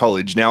America at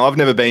college. Now, I've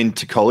never been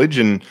to college,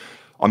 and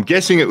I'm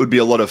guessing it would be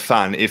a lot of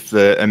fun if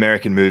the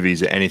American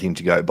movies are anything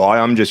to go by.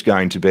 I'm just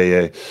going to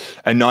be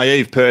a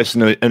naive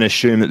person and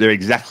assume that they're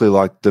exactly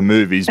like the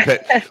movies.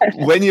 But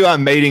when you are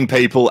meeting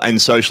people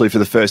and socially for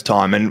the first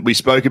time, and we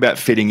spoke about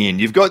fitting in,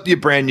 you've got your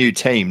brand new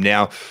team.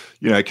 Now,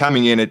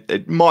 coming in,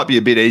 it might be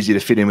a bit easier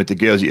to fit in with the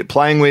girls that you're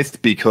playing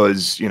with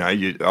because,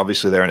 you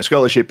obviously they're on a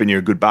scholarship and you're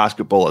a good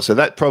basketballer. So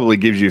that probably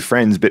gives you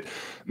friends. But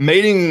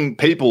meeting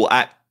people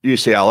at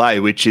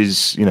UCLA, which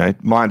is,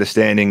 my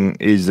understanding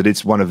is that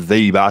it's one of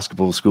the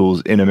basketball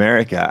schools in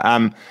America.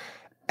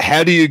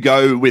 How do you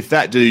go with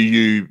that? Do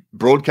you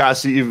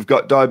broadcast that you've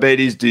got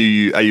diabetes?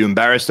 Are you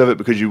embarrassed of it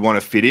because you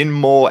want to fit in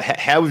more?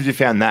 How have you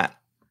found that?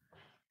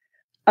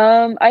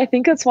 I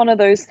think it's one of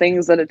those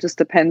things that it just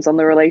depends on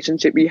the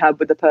relationship you have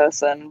with the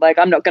person. Like,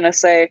 I'm not going to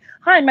say,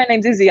 hi, my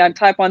name's Izzy, I'm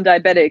type 1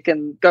 diabetic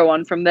and go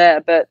on from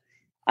there. But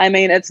I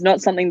mean, it's not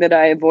something that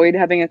I avoid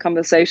having a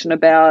conversation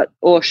about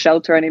or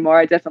shelter anymore.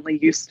 I definitely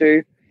used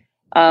to.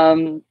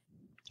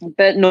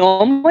 But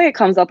normally it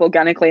comes up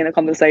organically in a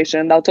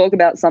conversation. They'll talk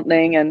about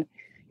something and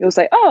you'll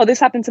say, oh, this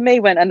happened to me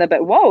and they're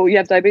like, whoa, you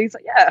have diabetes?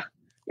 Like,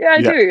 yeah,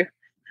 I do.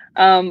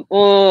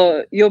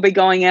 Or you'll be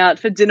going out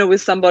for dinner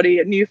with somebody,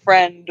 a new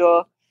friend,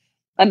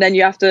 and then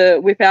you have to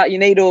whip out your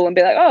needle and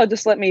be like, oh,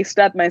 just let me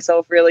stab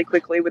myself really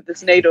quickly with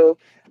this needle.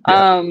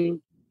 Yeah.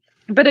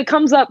 But it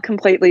comes up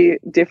completely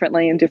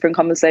differently in different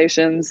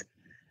conversations.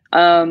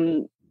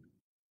 Obviously,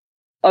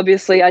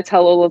 I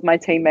tell all of my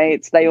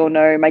teammates, they all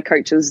know, my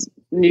coaches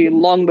knew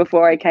long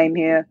before I came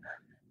here.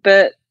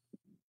 But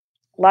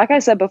like I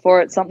said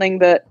before, it's something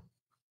that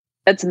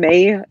it's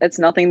me. It's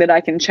nothing that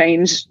I can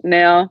change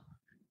now.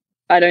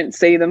 I don't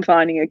see them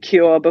finding a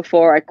cure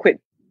before I quit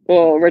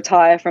or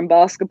retire from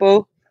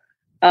basketball.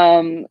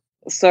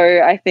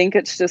 So I think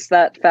it's just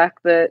that fact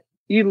that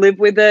you live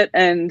with it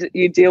and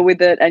you deal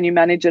with it and you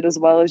manage it as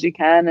well as you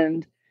can.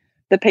 And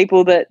the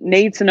people that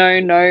need to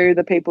know,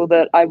 the people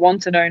that I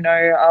want to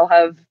know. I'll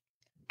have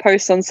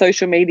posts on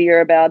social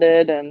media about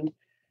it. And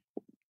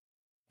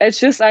it's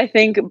just, I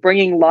think,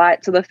 bringing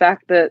light to the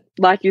fact that,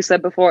 like you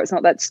said before, it's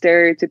not that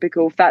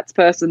stereotypical fats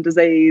person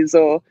disease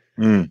or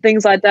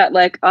things like that.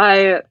 Like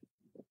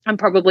I'm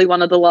probably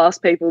one of the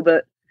last people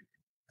that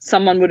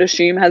someone would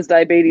assume has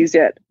diabetes,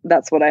 yet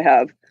that's what I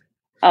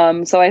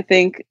have. So I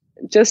think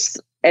just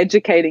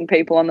educating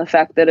people on the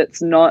fact that it's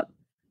not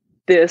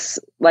this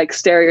like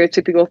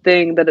stereotypical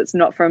thing, that it's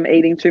not from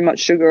eating too much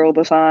sugar all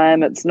the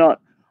time. It's not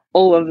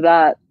all of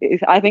that.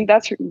 I think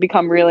that's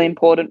become really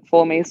important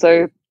for me.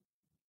 So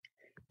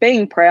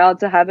being proud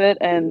to have it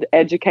and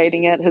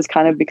educating it has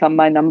kind of become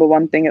my number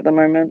one thing at the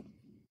moment.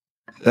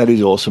 That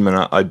is awesome.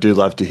 And I do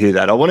love to hear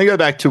that. I want to go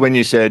back to when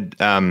you said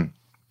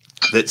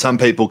that some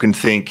people can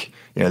think,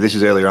 this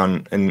is earlier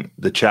on in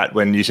the chat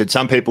when you said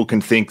some people can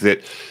think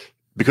that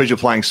because you're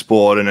playing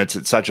sport and it's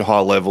at such a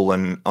high level,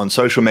 and on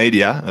social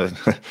media,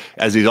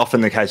 as is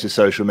often the case with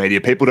social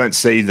media, people don't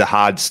see the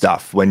hard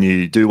stuff when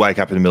you do wake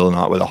up in the middle of the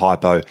night with a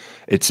hypo,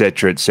 et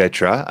cetera, et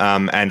cetera.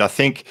 And I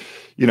think,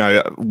 you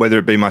know, whether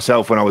it be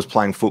myself when I was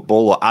playing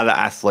football or other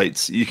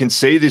athletes, you can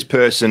see this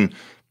person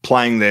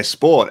playing their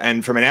sport.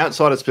 And from an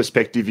outsider's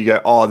perspective, you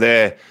go, oh,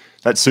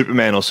 that's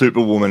Superman or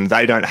Superwoman.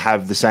 They don't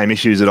have the same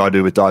issues that I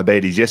do with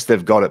diabetes. Yes,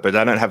 they've got it, but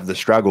they don't have the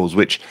struggles,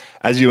 which,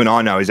 as you and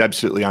I know, is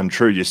absolutely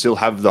untrue. You still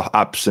have the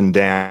ups and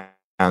downs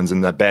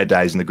and the bad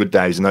days and the good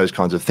days and those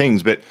kinds of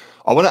things. But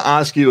I want to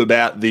ask you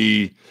about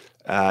the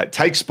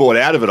take sport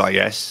out of it, I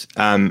guess,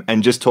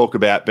 and just talk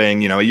about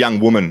being, you know, a young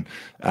woman,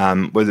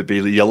 whether it be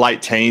your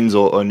late teens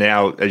or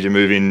now as you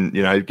move in,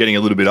 you know, getting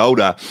a little bit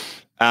older.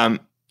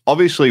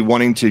 Obviously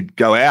wanting to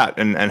go out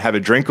and have a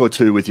drink or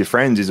two with your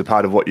friends is a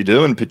part of what you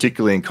do, and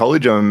particularly in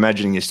college, I'm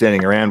imagining you're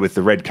standing around with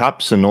the red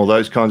cups and all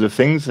those kinds of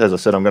things. As I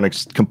said, I'm going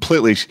to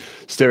completely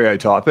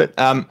stereotype it.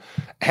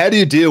 How do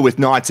you deal with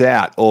nights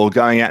out or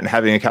going out and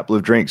having a couple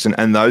of drinks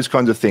and those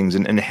kinds of things?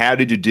 And how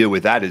did you deal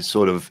with that as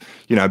sort of,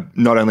 you know,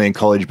 not only in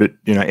college, but,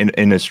 you know,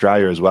 in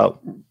Australia as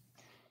well?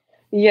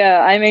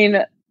 Yeah, I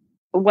mean,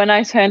 when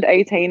I turned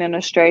 18 in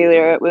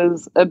Australia, it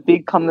was a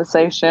big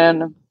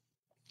conversation.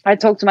 I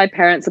talked to my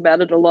parents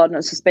about it a lot, and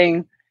it's just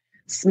being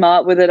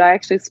smart with it. I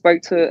actually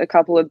spoke to a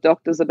couple of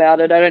doctors about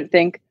it. I don't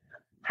think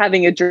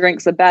having a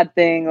drink's a bad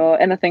thing or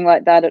anything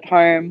like that at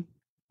home.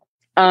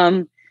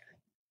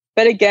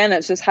 But again,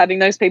 it's just having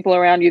those people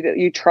around you that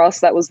you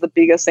trust. That was the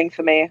biggest thing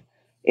for me.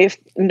 If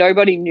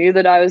nobody knew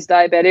that I was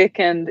diabetic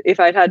and if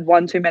I'd had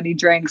one too many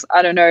drinks,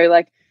 I don't know,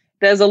 like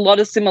there's a lot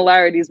of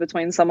similarities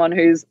between someone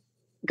who's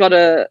got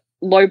a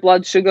low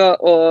blood sugar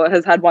or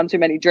has had one too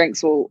many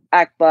drinks will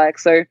act like.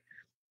 So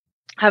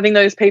having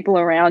those people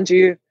around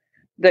you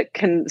that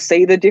can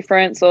see the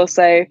difference or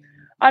say,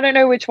 I don't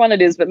know which one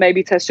it is, but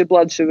maybe test your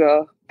blood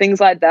sugar. Things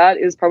like that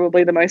is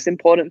probably the most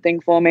important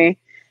thing for me.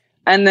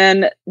 And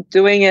then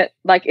doing it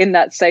like in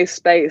that safe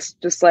space,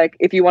 just like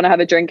if you want to have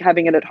a drink,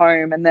 having it at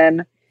home, and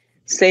then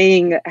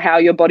seeing how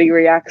your body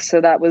reacts.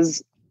 So that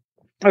was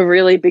a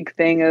really big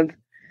thing of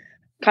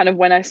kind of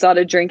when I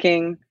started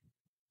drinking.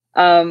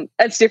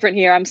 It's different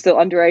here. I'm still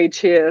underage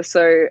here.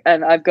 So,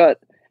 and I've got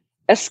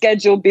a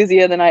schedule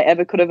busier than I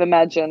ever could have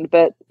imagined.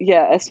 But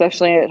yeah,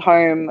 especially at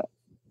home,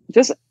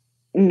 just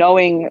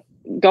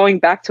going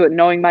back to it,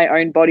 knowing my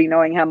own body,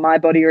 knowing how my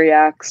body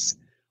reacts,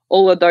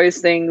 all of those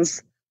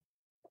things,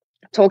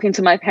 talking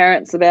to my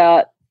parents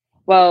about,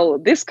 well,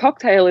 this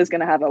cocktail is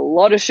going to have a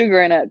lot of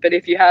sugar in it, but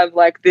if you have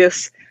like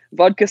this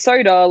vodka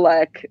soda,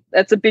 like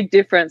that's a big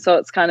difference. So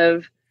it's kind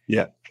of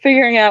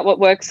figuring out what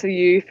works for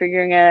you,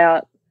 figuring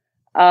out.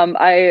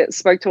 I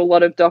spoke to a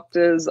lot of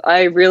doctors.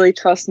 I really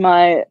trust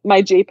my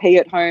GP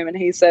at home, and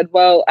he said,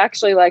 well,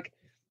 actually, like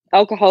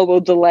alcohol will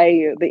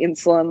delay the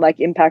insulin like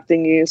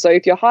impacting you. So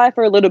if you're high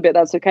for a little bit,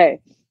 that's okay.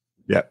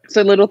 Yeah.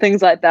 So little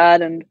things like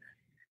that. And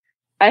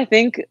I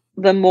think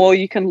the more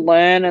you can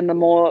learn, and the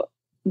more,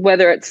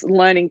 whether it's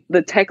learning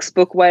the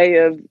textbook way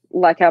of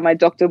like how my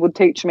doctor would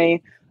teach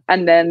me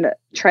and then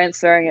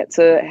transferring it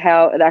to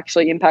how it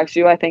actually impacts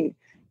you, I think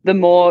the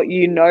more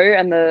you know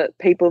and the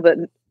people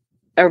that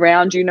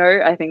around you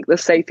know, I think the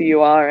safer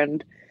you are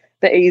and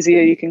the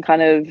easier you can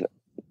kind of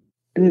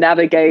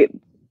navigate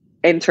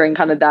entering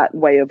kind of that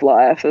way of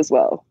life as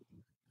well.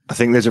 I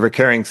think there's a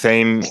recurring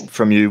theme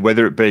from you,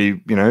 whether it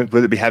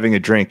be having a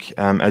drink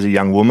as a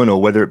young woman,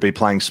 or whether it be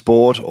playing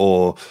sport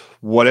or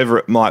whatever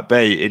it might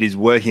be. It is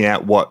working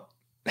out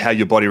how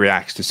your body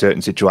reacts to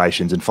certain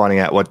situations and finding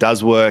out what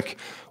does work,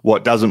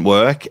 what doesn't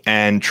work,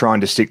 and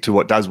trying to stick to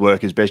what does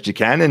work as best you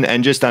can.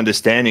 And just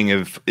understanding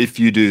of, if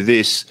you do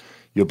this,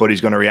 your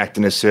body's going to react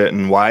in a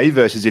certain way,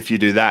 versus if you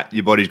do that,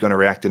 your body's going to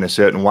react in a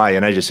certain way.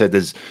 And as you said,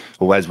 as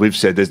we've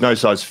said, there's no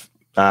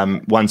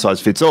one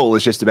size fits all.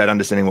 It's just about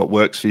understanding what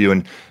works for you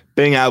and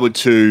being able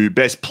to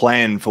best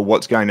plan for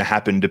what's going to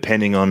happen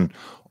depending on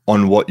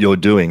what you're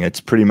doing.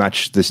 It's pretty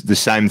much the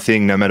same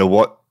thing no matter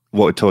what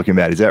we're talking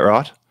about. Is that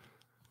right?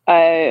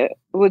 I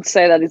would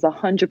say that is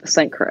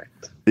 100%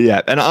 correct.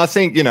 Yeah. And I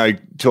think,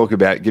 talk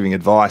about giving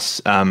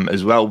advice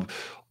as well.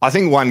 I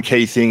think one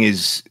key thing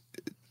is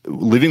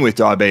living with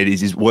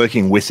diabetes is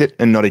working with it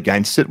and not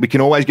against it. We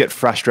can always get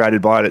frustrated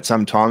by it at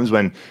some times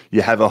when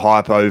you have a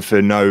hypo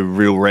for no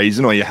real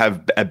reason, or you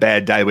have a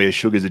bad day where your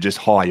sugars are just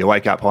high. You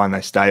wake up high and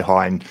they stay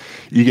high and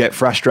you get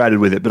frustrated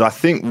with it. But I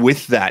think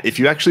with that, if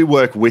you actually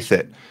work with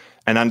it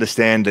and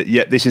understand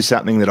that, this is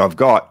something that I've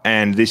got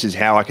and this is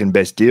how I can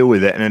best deal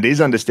with it, and it is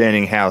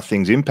understanding how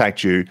things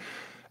impact you,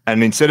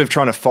 and instead of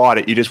trying to fight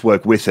it, you just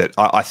work with it.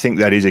 I think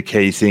that is a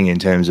key thing in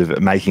terms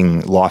of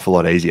making life a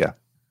lot easier.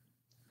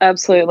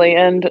 Absolutely.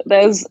 And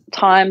there's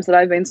times that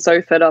I've been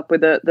so fed up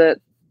with it that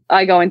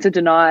I go into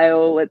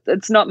denial.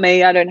 It's not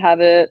me. I don't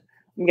have it.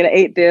 I'm going to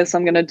eat this.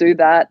 I'm going to do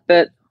that.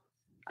 But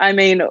I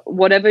mean,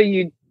 whatever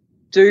you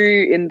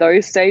do in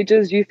those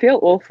stages, you feel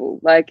awful.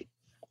 Like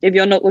if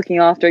you're not looking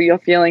after, you're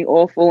feeling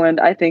awful. And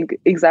I think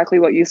exactly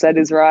what you said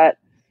is right.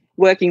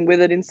 Working with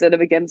it instead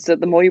of against it.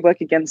 The more you work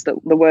against it,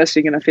 the worse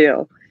you're going to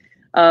feel.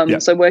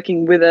 So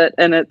working with it,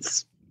 and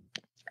it's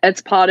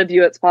it's part of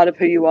you, it's part of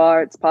who you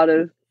are, it's part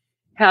of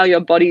how your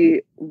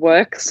body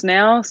works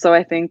now. So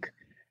I think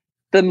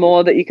the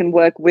more that you can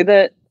work with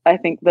it, I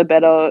think the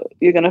better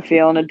you're going to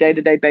feel on a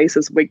day-to-day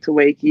basis, week to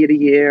week, year to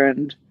year,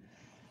 and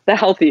the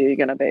healthier you're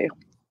going to be.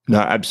 No,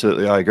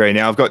 absolutely. I agree.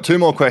 Now, I've got two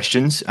more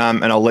questions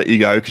and I'll let you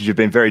go because you've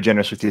been very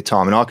generous with your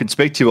time, and I could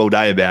speak to you all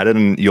day about it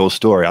and your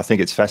story. I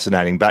think it's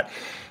fascinating. But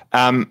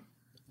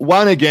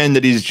one, again,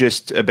 that is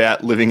just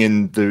about living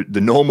in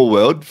the normal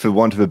world, for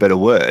want of a better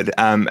word,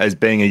 as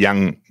being a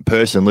young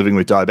person living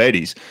with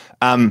diabetes.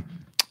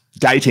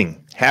 Dating.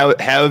 How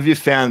have you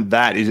found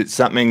that? Is it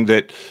something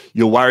that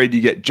you're worried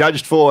you get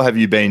judged for? Have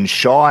you been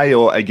shy?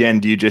 Or, again,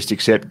 do you just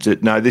accept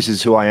that, no, this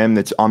is who I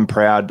am, I'm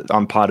proud,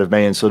 I'm part of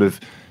me, and sort of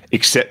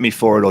accept me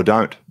for it or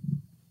don't?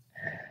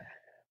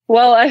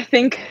 Well, I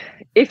think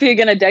if you're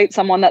going to date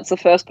someone, that's the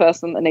first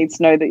person that needs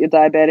to know that you're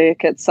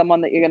diabetic. It's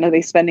someone that you're going to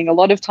be spending a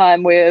lot of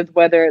time with,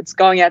 whether it's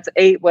going out to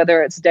eat,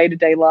 whether it's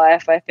day-to-day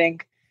life. I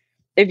think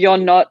if you're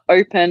not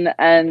open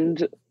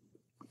and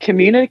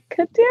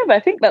communicative, I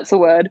think that's a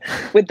word,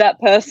 with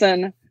that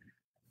person,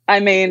 I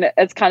mean,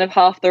 it's kind of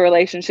half the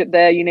relationship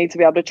there. You need to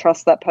be able to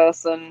trust that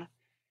person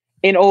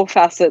in all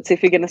facets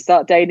if you're going to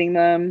start dating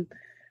them.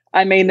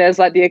 I mean, there's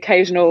like the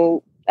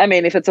occasional,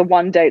 if it's a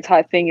one date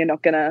type thing, you're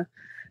not going to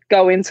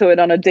go into it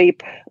on a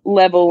deep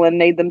level and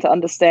need them to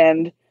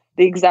understand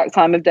the exact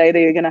time of day that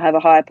you're going to have a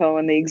hypo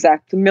and the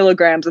exact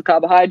milligrams of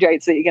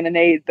carbohydrates that you're going to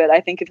need. But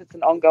I think if it's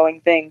an ongoing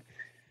thing,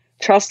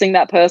 trusting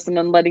that person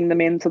and letting them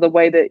into the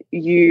way that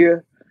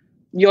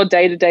your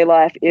day-to-day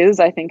life is,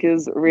 I think,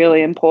 is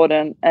really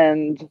important.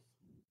 And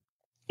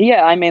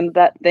yeah, I mean,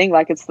 that thing,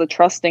 like, it's the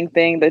trusting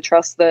thing, the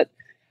trust that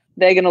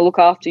they're going to look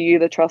after you,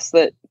 the trust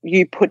that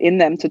you put in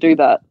them to do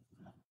that.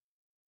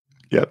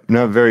 Yep.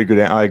 No, very good.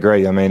 I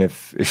agree. I mean,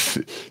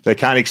 if they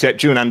can't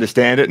accept you and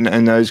understand it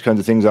and those kinds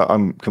of things,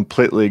 I'm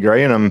completely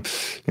agree. And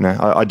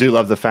I do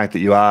love the fact that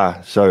you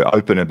are so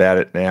open about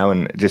it now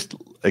and just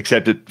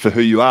accept it for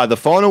who you are. The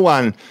final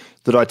one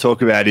that I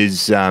talk about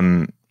is,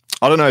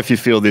 I don't know if you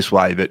feel this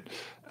way, but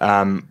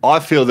I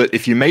feel that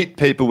if you meet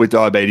people with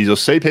diabetes or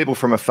see people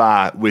from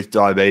afar with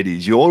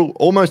diabetes, you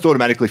almost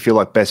automatically feel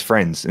like best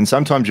friends. And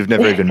sometimes you've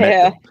never even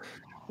met them.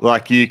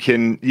 Like you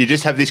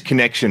just have this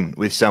connection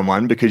with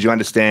someone because you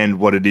understand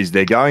what it is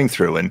they're going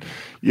through. And,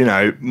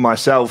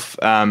 myself,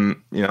 there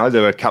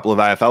were a couple of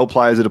AFL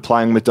players that are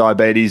playing with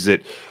diabetes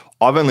that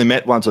I've only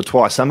met once or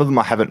twice. Some of them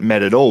I haven't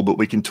met at all, but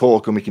we can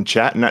talk and we can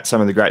chat. And that's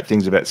some of the great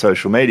things about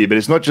social media. But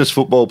it's not just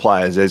football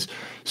players. There's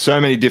so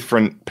many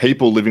different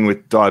people living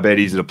with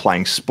diabetes that are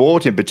playing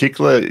sport in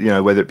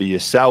particular, whether it be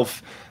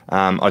yourself.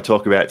 I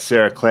talk about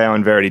Sarah Clow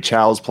and Verity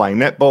Charles playing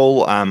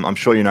netball. I'm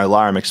sure you know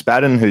Lara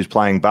McSpadden, who's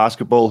playing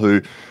basketball,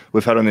 who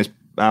we've had on this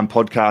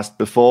podcast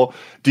before.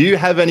 Do you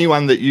have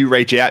anyone that you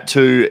reach out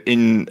to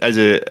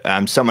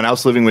as someone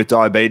else living with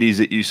diabetes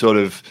that you sort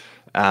of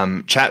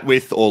chat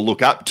with or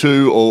look up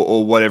to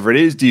or whatever it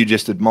is? Do you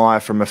just admire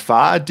from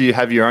afar? Do you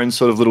have your own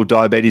sort of little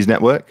diabetes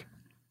network?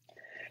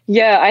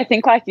 Yeah, I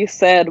think like you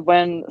said,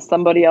 when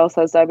somebody else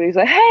has diabetes,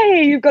 like,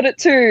 hey, you've got it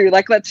too,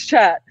 like, let's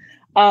chat.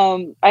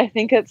 I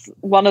think it's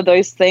one of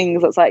those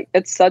things that's like,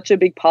 it's such a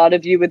big part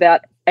of you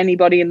without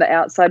anybody in the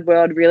outside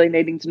world really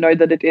needing to know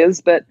that it is,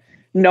 but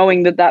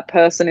knowing that that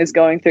person is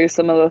going through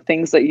some of the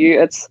things that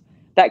it's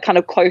that kind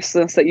of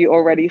closeness that you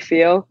already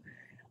feel.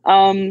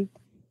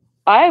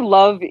 I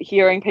love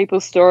hearing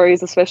people's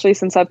stories, especially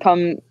since I've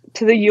come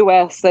to the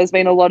US. There's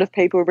been a lot of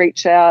people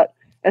reach out,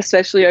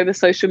 especially over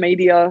social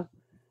media,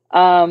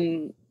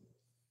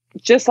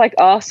 just like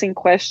asking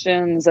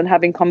questions and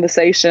having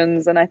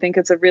conversations. And I think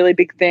it's a really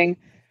big thing.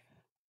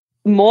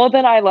 More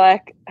than I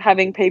like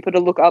having people to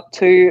look up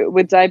to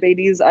with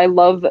diabetes, I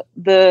love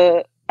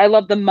the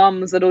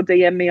mums that'll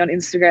DM me on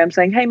Instagram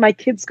saying, hey, my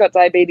kid's got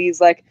diabetes.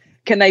 Like,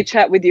 can they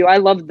chat with you? I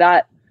love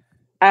that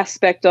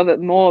aspect of it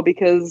more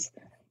because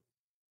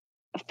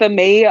for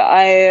me,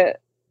 as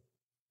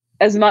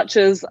much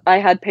as I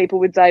had people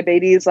with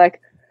diabetes,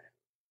 like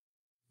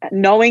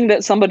knowing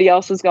that somebody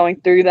else was going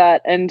through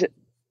that, and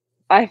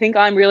I think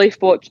I'm really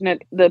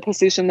fortunate, the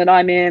position that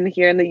I'm in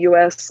here in the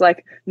US,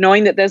 like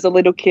knowing that there's a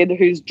little kid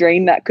whose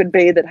dream that could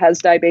be that has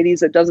diabetes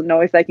that doesn't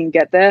know if they can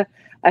get there.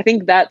 I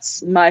think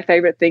that's my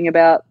favorite thing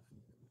about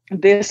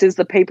this is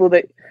the people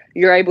that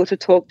you're able to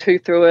talk to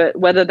through it,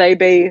 whether they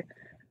be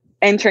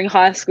entering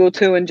high school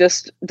too and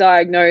just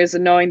diagnosed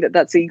and knowing that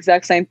that's the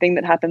exact same thing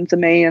that happened to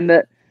me and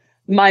that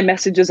my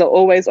messages are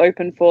always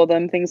open for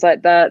them, things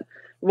like that.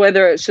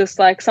 Whether it's just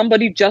like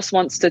somebody just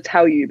wants to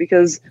tell you,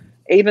 because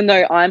even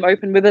though I'm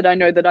open with it, I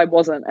know that I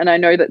wasn't. And I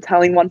know that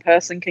telling one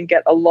person can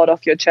get a lot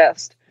off your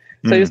chest.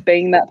 So just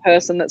being that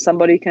person that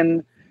somebody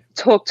can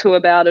talk to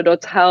about it or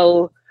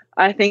tell,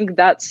 I think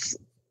that's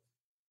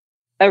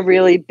a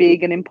really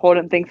big and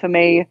important thing for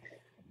me.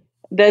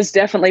 There's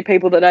definitely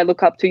people that I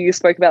look up to. You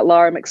spoke about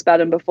Lara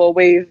McSpadden before.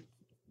 We've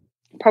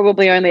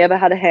probably only ever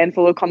had a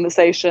handful of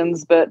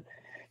conversations, but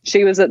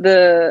she was at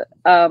the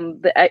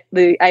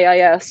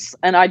AIS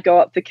and I'd go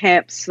up for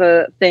camps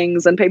for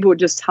things and people would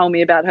just tell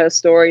me about her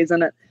stories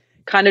and it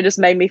kind of just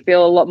made me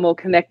feel a lot more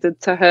connected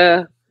to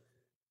her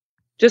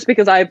just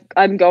because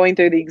I'm going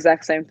through the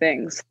exact same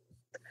things.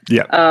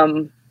 Yeah.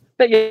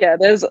 But yeah,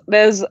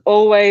 there's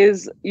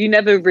always, you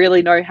never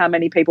really know how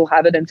many people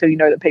have it until you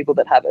know the people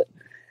that have it.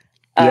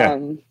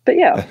 But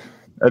yeah.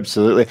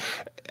 Absolutely.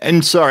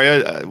 And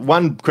sorry,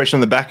 one question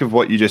on the back of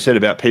what you just said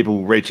about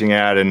people reaching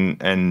out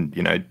and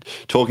you know,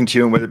 talking to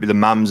you, and whether it be the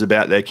mums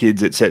about their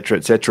kids, et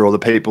cetera, or the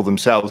people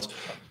themselves.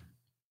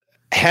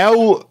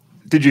 How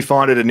did you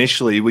find it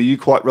initially? Were you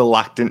quite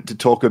reluctant to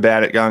talk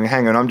about it, going,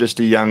 hang on, I'm just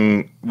a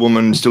young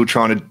woman still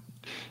trying to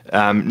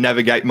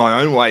navigate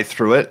my own way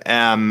through it.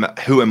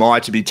 Who am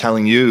I to be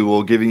telling you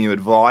or giving you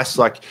advice?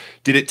 Like,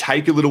 did it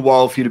take a little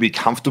while for you to be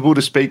comfortable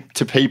to speak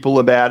to people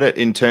about it,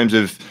 in terms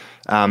of,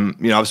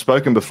 you know, I've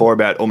spoken before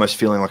about almost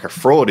feeling like a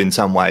fraud in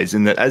some ways,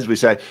 in that, as we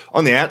say,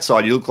 on the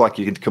outside, you look like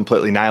you're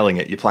completely nailing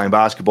it. You're playing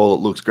basketball,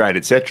 it looks great,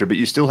 etc. But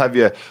you still have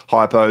your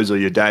hypos or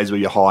your days where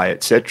you're high,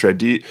 etc.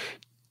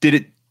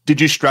 Did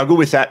you struggle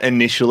with that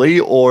initially,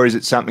 or is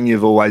it something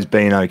you've always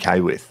been okay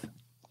with?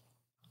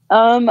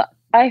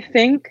 I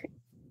think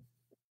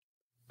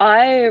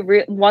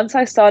once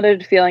I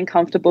started feeling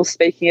comfortable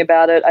speaking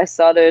about it, I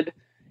started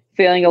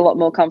feeling a lot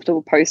more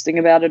comfortable posting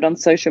about it on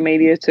social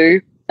media too.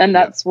 And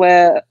that's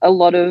where a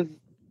lot of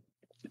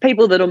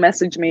people that'll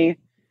message me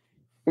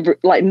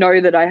like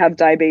know that I have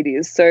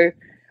diabetes. So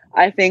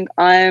I think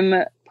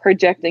I'm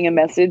projecting a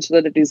message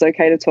that it is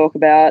okay to talk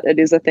about. It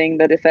is a thing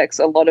that affects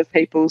a lot of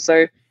people.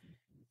 So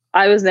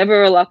I was never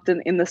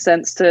reluctant in the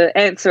sense to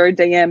answer a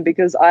DM,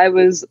 because I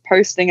was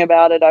posting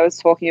about it. I was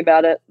talking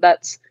about it.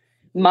 That's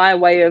my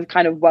way of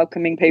kind of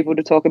welcoming people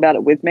to talk about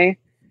it with me.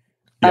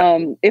 Yeah.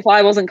 If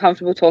I wasn't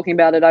comfortable talking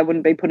about it, I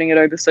wouldn't be putting it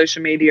over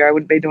social media. I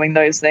wouldn't be doing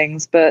those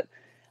things. But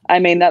I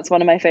mean, that's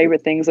one of my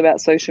favorite things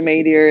about social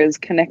media, is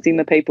connecting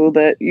the people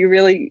that you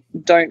really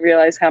don't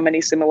realize how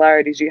many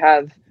similarities you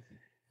have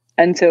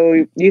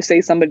until you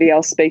see somebody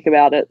else speak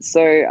about it.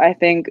 So I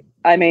think,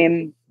 I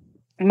mean,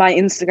 my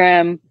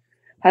Instagram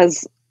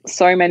has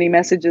so many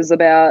messages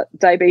about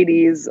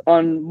diabetes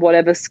on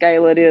whatever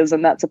scale it is,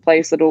 and that's a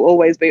place that will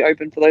always be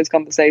open for those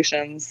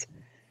conversations.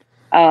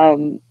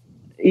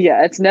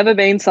 Yeah, it's never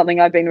been something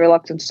I've been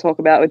reluctant to talk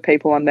about with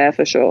people on there,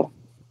 for sure.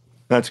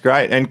 That's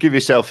great. And give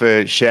yourself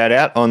a shout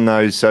out on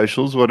those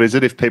socials. What is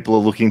it if people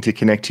are looking to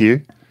connect to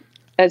you?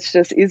 It's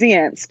just Izzy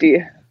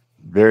Anstey.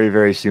 Very,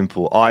 very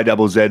simple.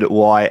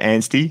 IZZY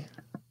Anstey.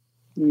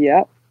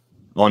 Yep.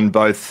 On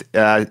both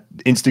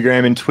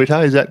Instagram and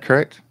Twitter, is that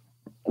correct?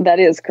 That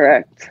is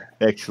correct.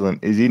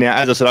 Excellent, Izzy. Now,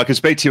 as I said, I could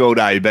speak to you all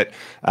day, but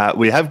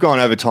we have gone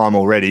over time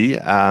already,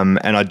 and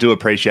I do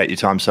appreciate your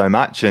time so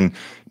much, and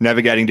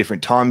navigating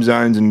different time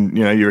zones, and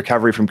you know, your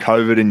recovery from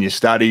COVID and your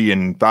study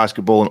and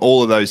basketball and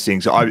all of those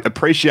things. So I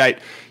appreciate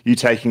you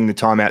taking the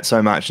time out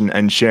so much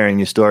and sharing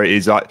your story.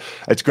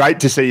 It's great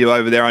to see you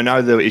over there. I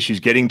know there were issues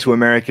getting to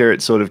America.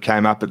 It sort of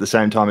came up at the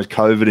same time as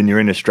COVID, and you're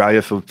in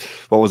Australia for,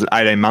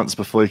 18 months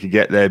before you could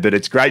get there. But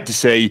it's great to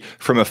see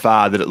from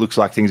afar that it looks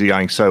like things are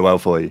going so well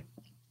for you.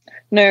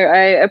 No,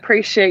 I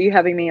appreciate you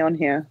having me on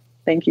here.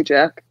 Thank you,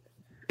 Jack.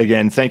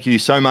 Again, thank you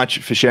so much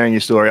for sharing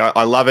your story.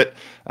 I love it.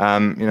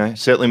 You know,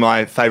 certainly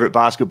my favourite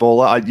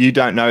basketballer. You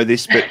don't know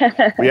this, but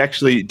we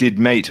actually did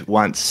meet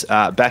once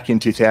back in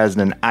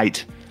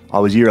 2008. I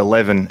was year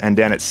 11, and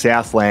down at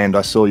Southland,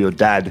 I saw your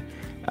dad,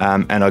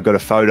 and I got a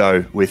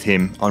photo with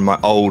him on my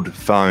old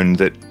phone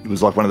that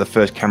was like one of the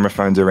first camera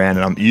phones around,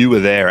 and you were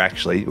there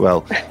actually.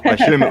 Well, I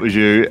assume it was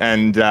you.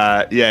 And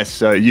yes,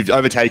 so you've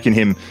overtaken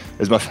him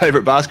as my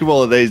favourite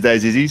basketballer these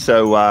days, Izzy.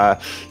 So,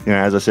 you know,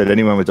 as I said,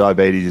 anyone with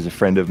diabetes is a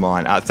friend of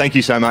mine. Thank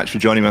you so much for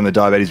joining me on the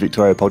Diabetes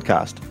Victoria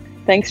podcast.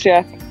 Thanks,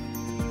 Jack.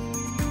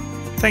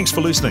 Thanks for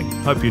listening.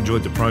 Hope you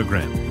enjoyed the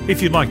program.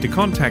 If you'd like to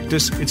contact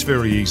us, it's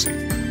very easy.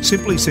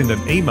 Simply send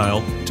an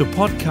email to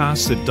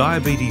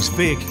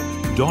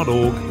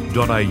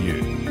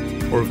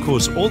podcast@diabetesvic.org.au. Or, of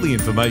course, all the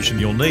information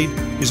you'll need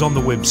is on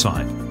the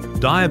website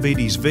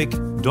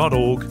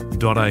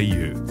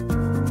diabetesvic.org.au.